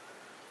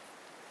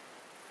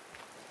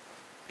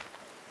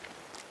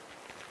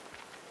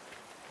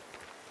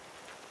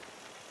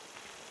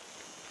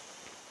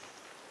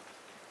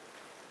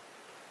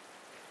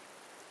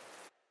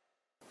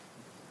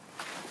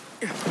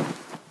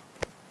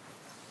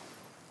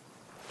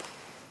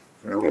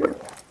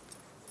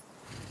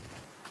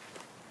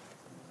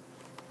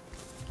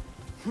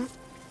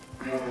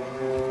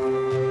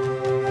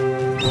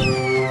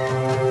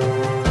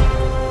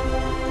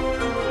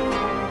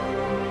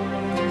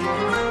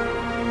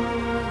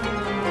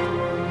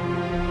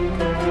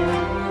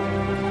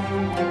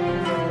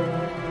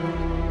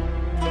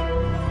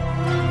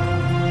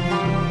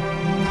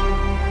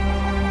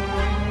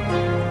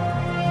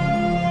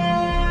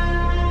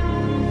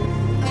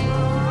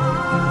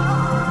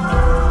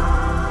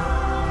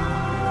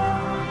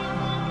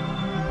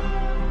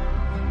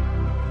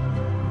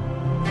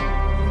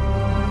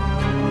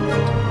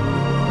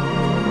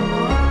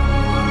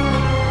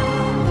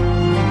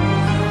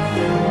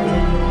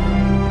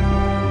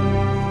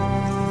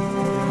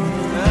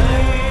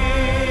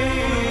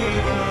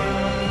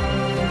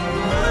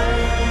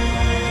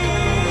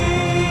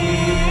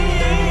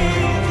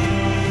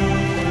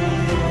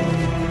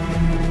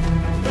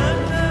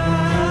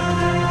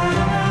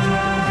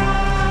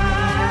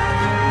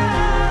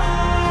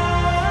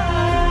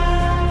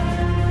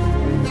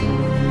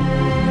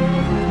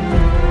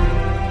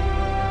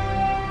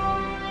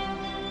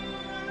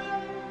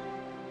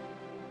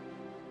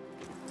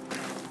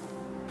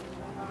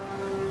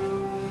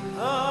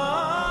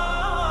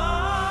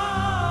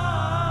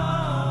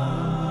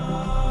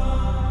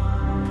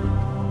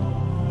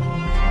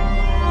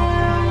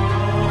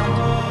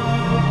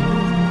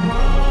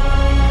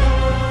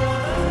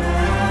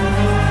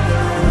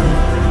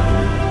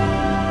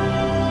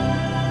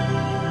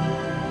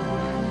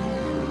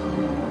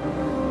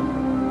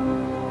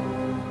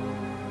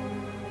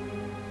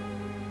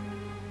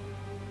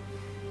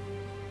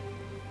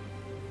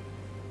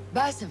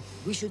 Basim,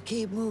 we should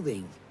keep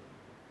moving.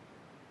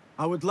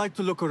 I would like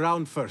to look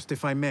around first,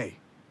 if I may.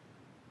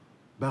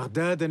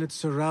 Baghdad and its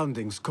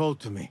surroundings call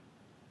to me.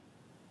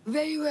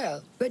 Very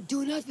well, but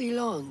do not be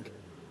long.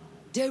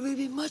 There will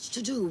be much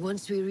to do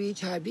once we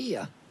reach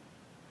Harbiya.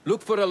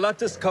 Look for a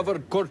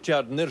lattice-covered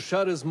courtyard near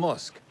Shah's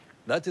mosque.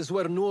 That is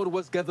where Noor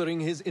was gathering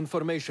his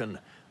information.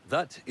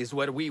 That is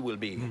where we will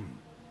be.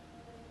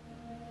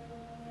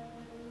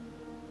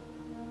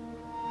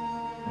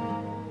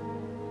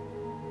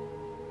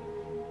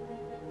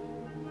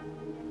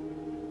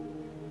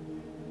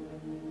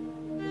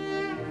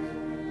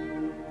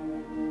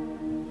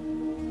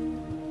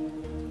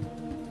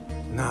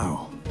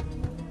 Now,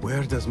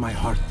 where does my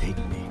heart take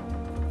me?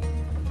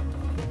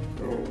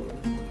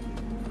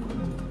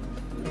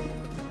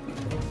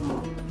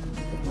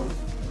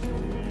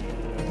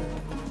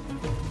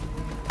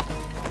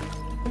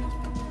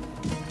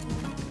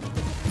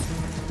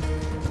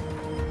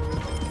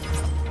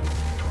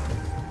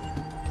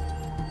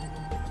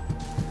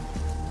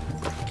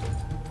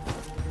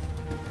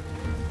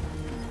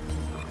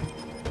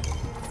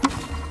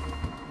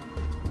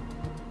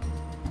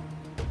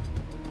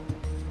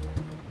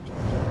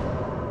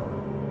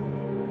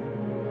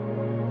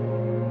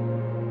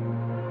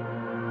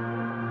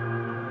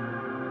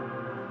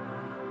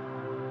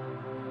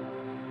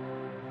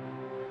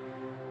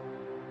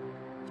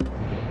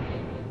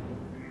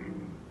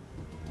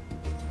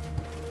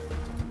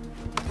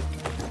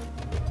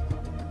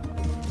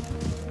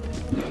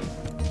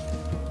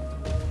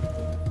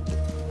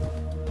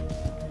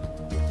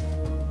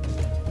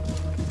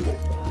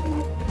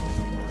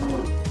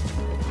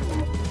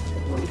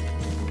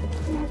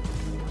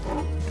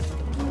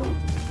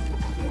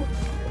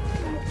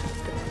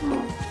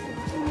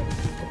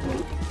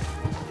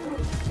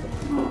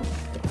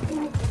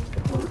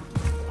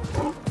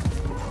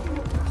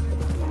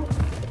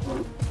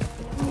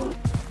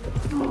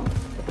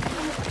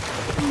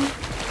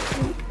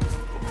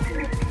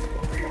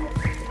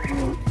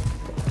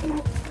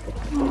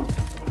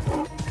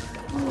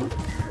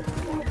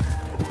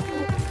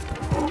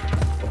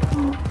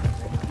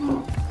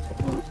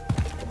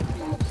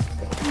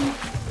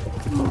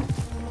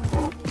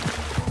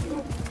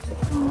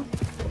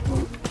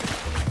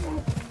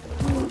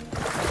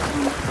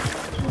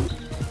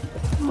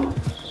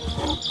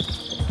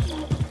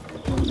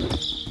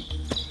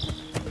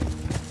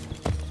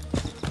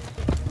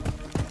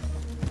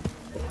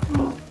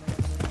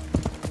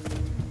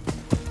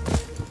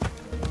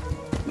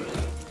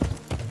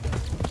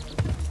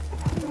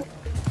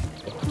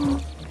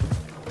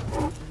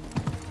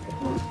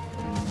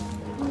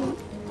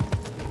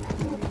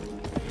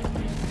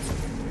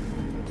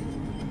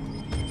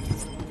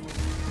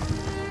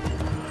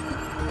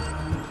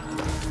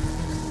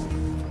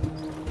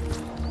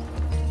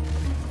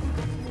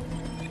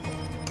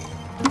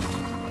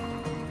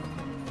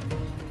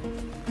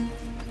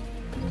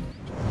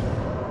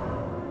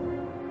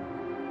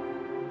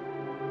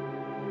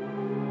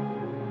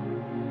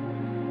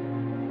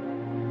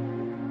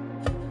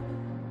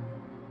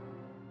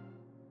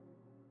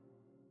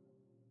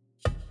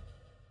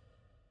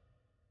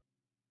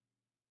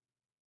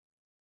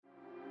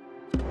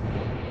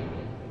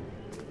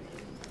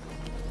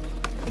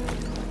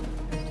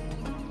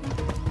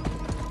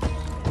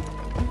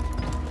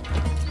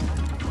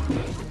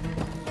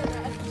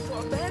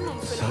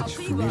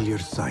 Familiar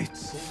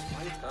sights.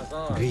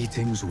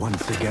 Greetings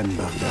once again,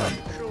 Baghdad.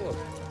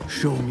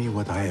 Show me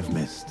what I have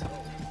missed.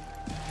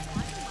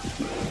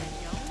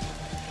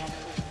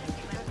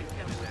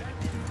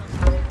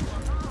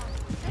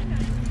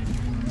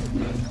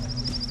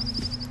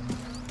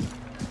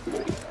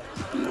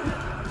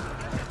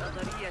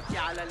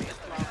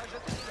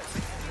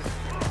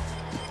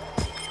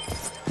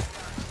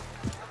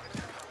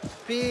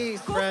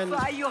 Peace, friend.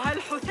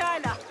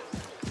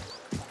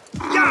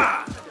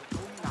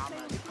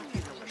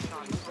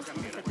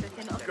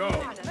 Go,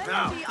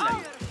 now.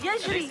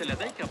 أليس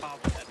لديك بعض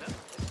الأداء؟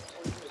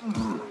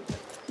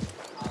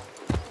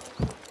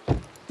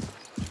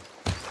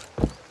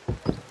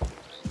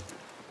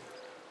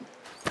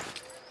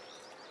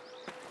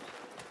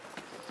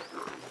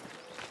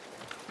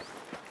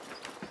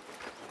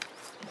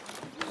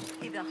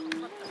 إذا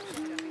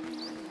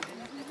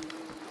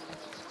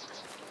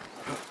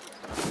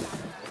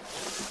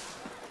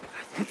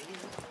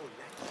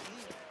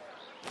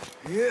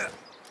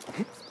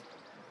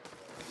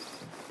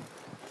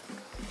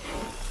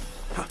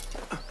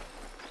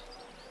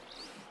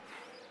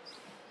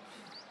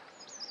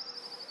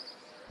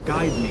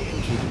Guide me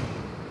and keep me.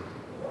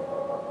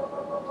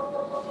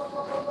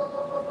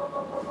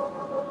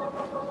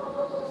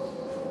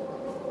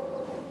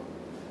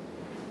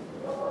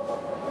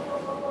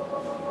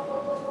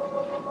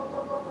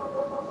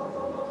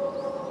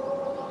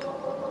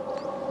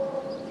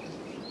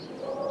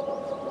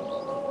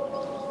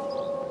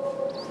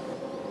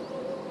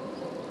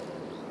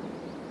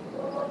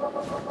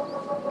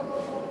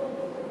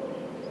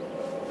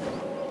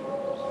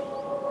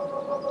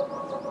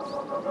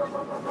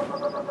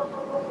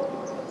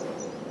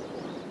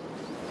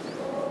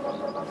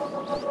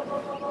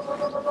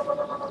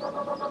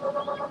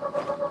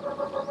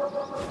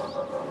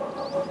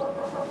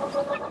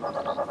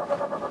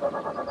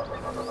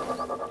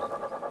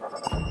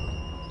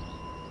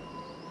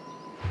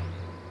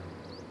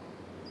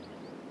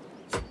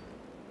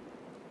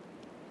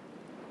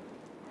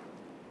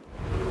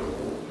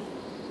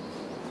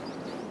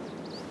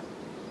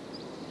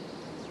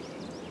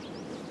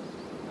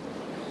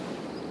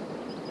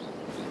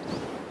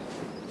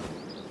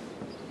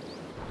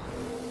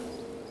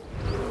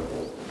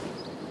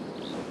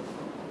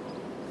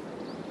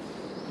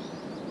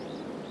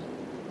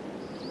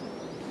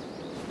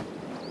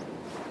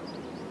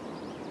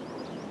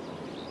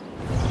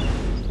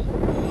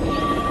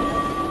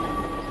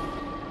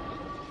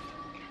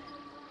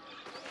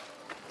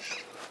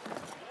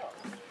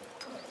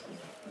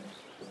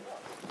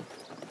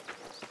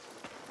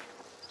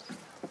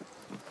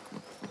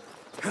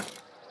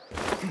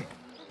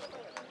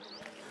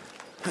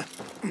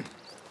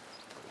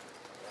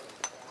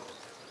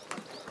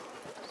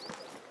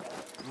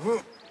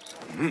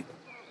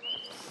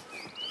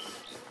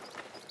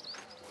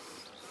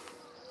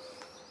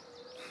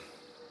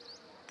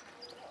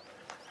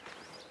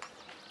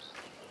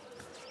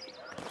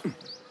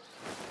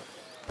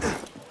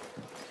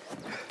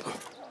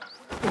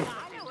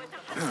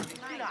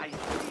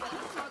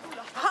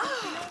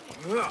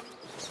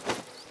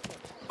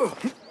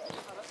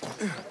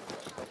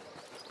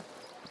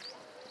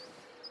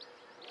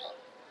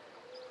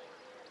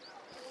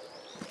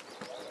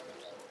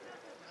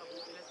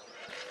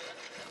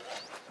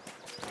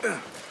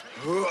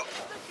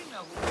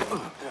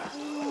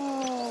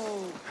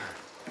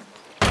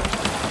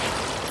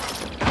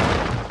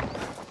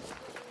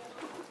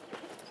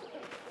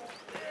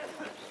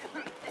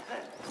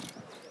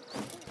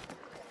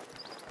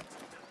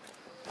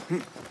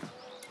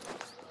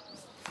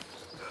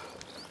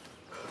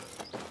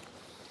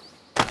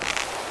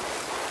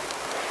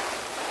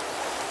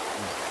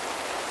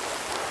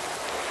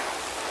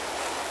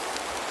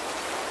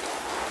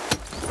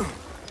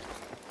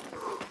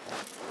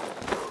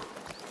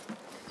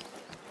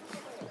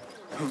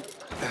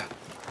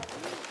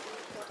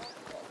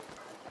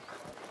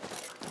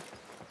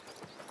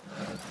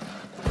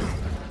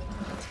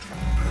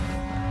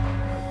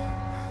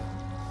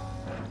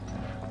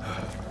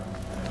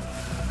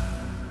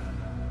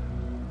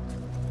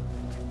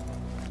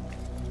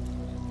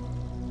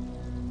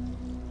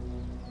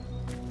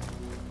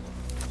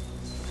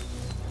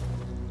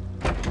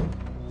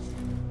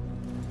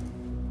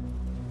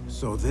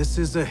 So this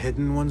is the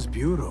Hidden One's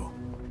bureau.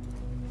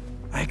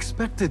 I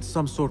expected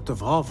some sort of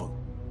hovel.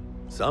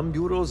 Some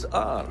bureaus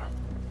are.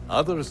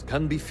 Others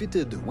can be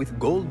fitted with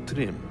gold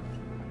trim.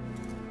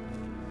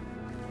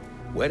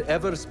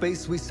 Wherever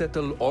space we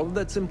settle, all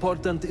that's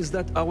important is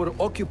that our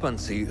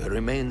occupancy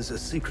remains a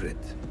secret.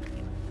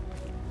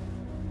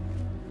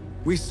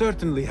 We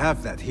certainly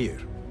have that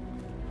here.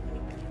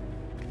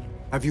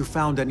 Have you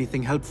found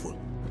anything helpful?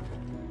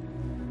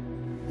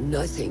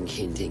 Nothing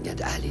hinting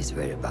at Ali's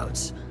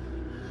whereabouts.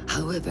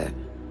 However,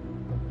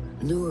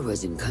 Noor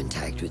was in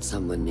contact with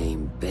someone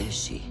named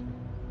Beshi.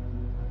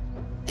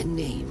 A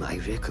name I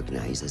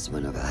recognize as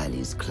one of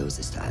Ali's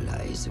closest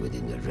allies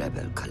within the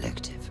rebel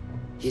collective.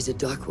 He's a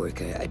dock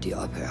worker at the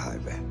Upper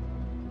Harbor.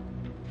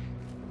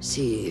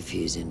 See if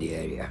he's in the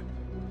area.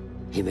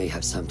 He may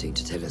have something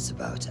to tell us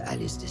about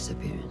Ali's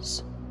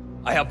disappearance.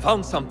 I have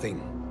found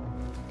something.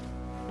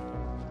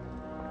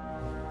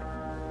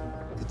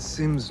 It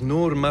seems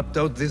Noor mapped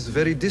out this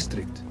very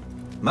district.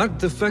 Marked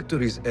the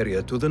factories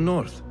area to the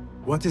north.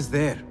 What is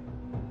there?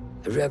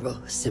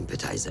 Rebel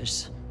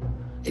sympathizers.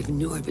 If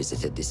Noor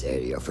visited this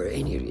area for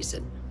any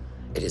reason,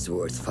 it is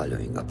worth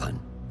following up on.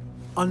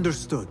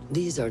 Understood.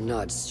 These are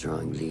not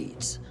strong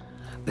leads,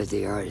 but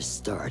they are a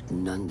start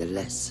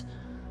nonetheless.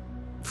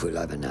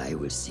 Fulab and I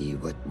will see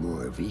what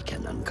more we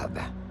can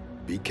uncover.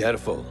 Be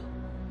careful.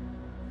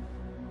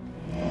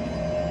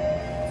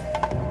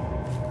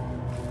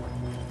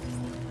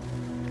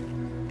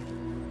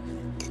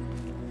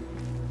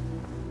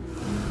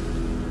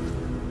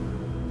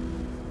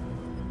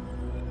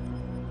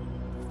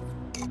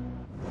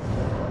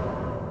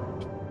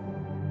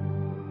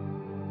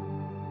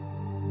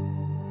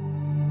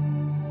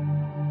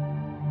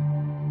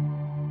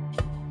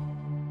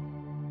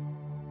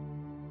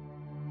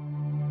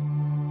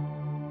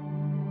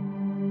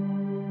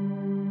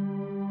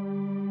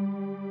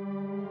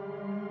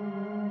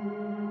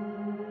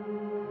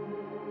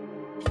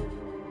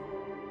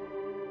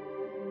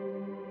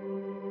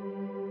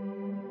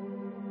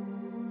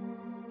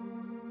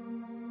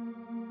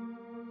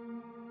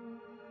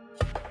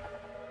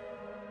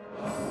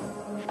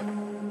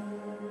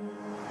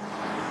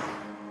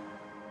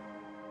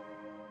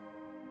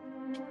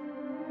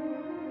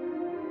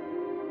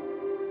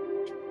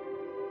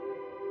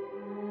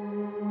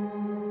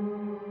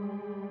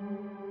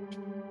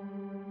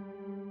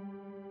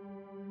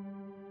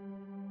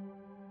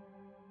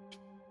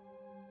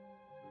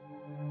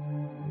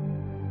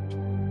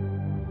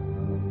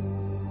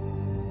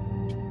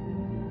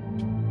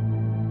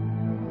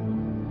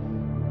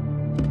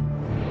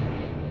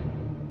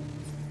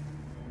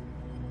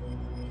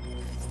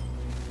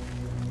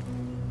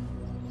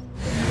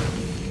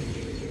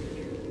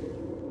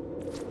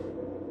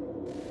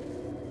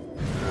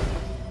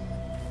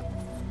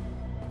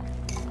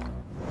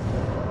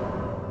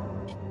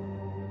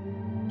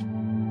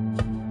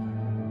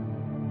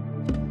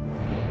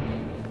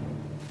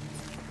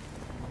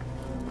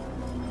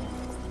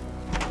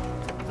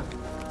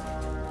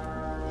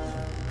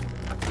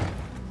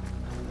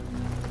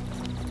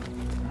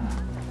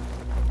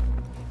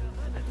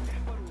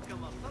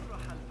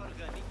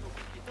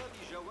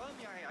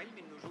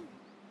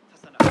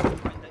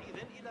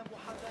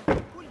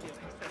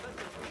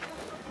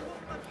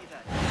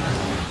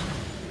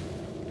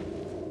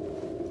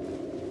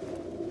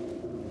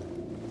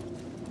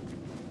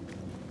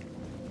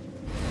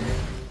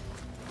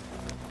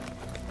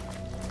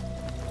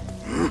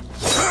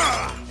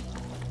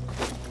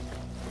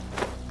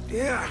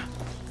 Yeah.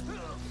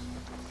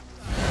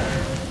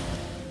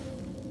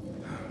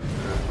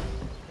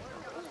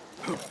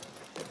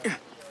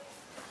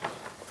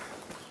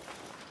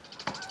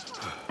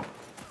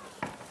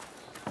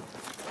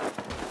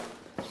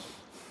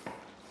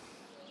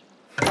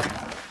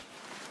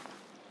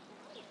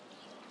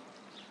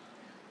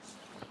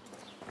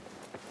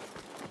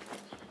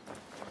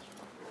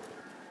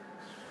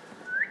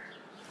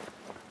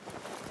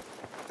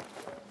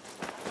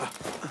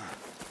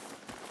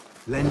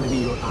 Lend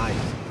me your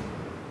eyes.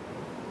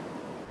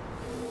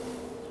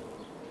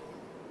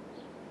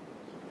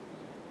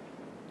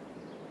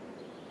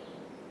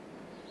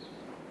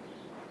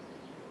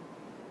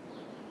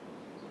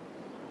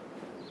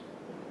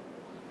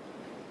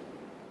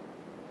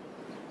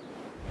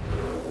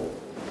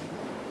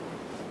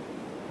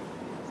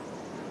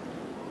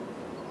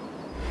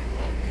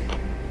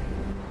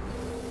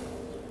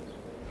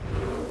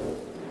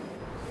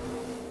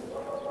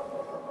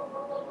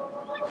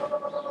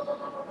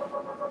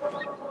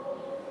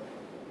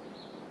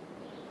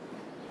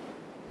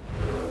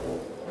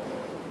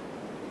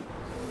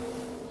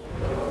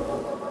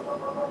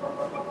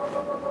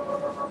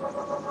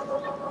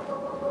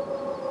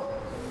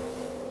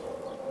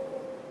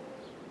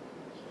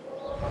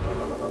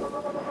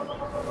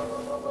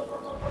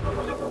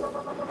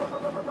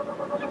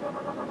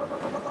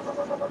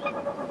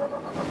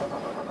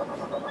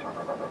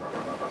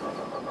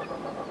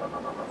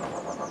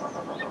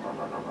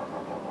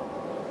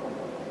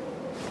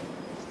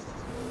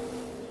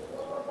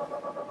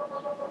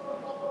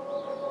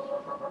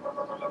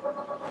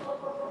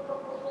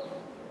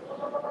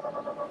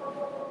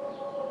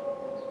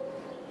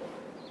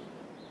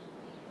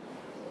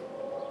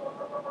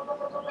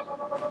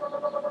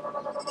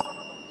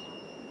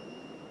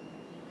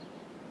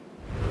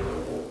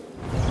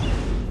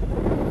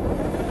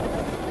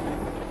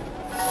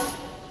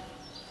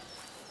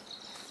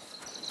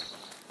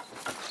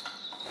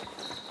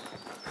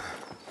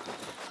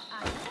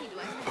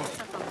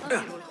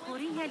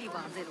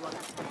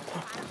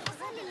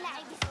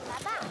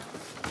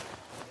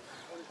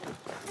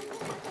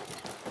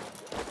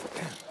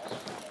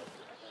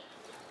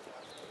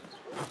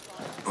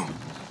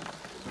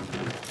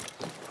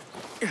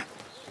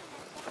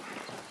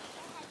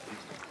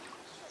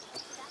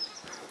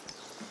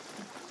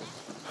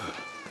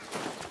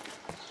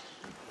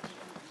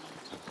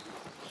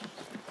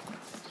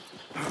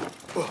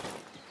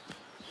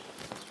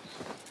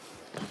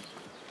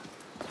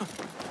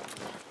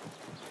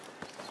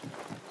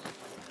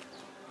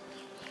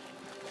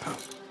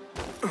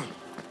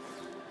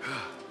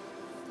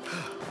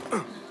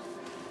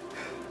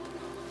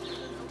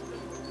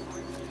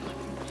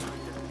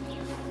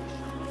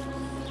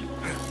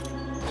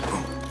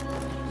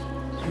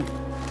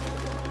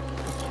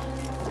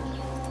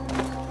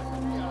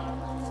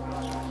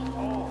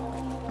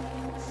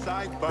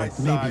 That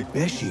may be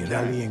Beshi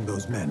rallying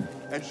those men.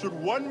 And should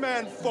one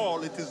man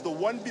fall, it is the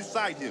one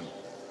beside him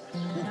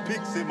who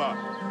picks him up.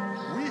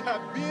 We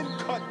have been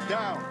cut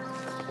down,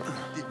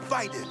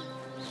 divided.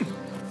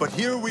 But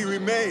here we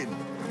remain.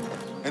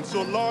 And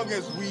so long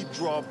as we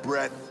draw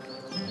breath,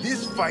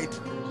 this fight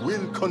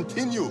will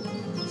continue.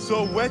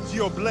 So whet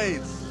your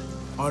blades.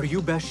 Are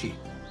you Beshi?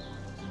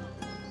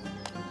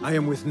 I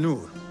am with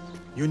Nur.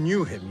 You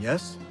knew him,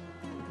 yes?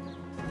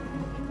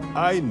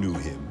 I knew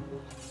him.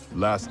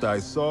 Last I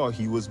saw,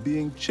 he was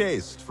being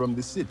chased from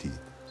the city.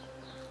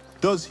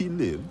 Does he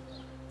live?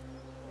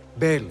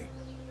 Barely,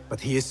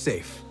 but he is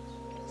safe.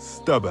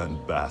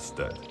 Stubborn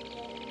bastard.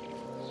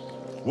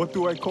 What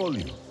do I call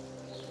you?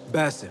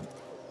 Basim.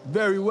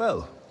 Very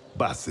well,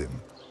 Basim.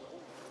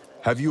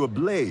 Have you a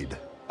blade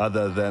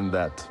other than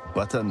that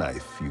butter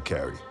knife you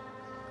carry?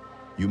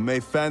 You may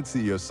fancy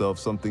yourself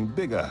something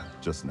bigger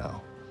just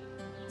now.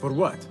 For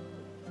what?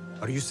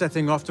 Are you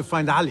setting off to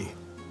find Ali?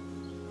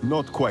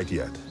 Not quite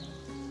yet.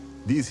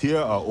 These here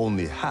are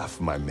only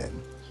half my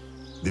men.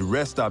 The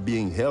rest are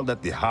being held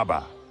at the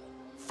Haba,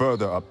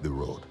 further up the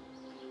road.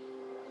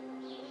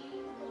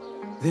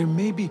 There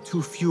may be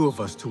too few of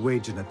us to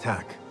wage an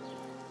attack.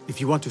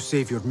 If you want to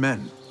save your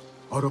men,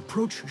 our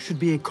approach should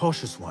be a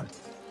cautious one.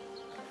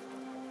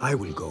 I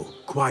will go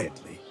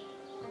quietly.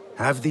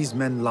 Have these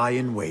men lie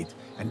in wait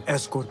and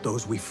escort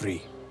those we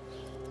free.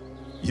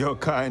 Your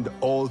kind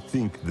all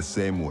think the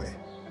same way.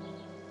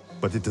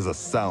 But it is a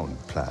sound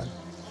plan.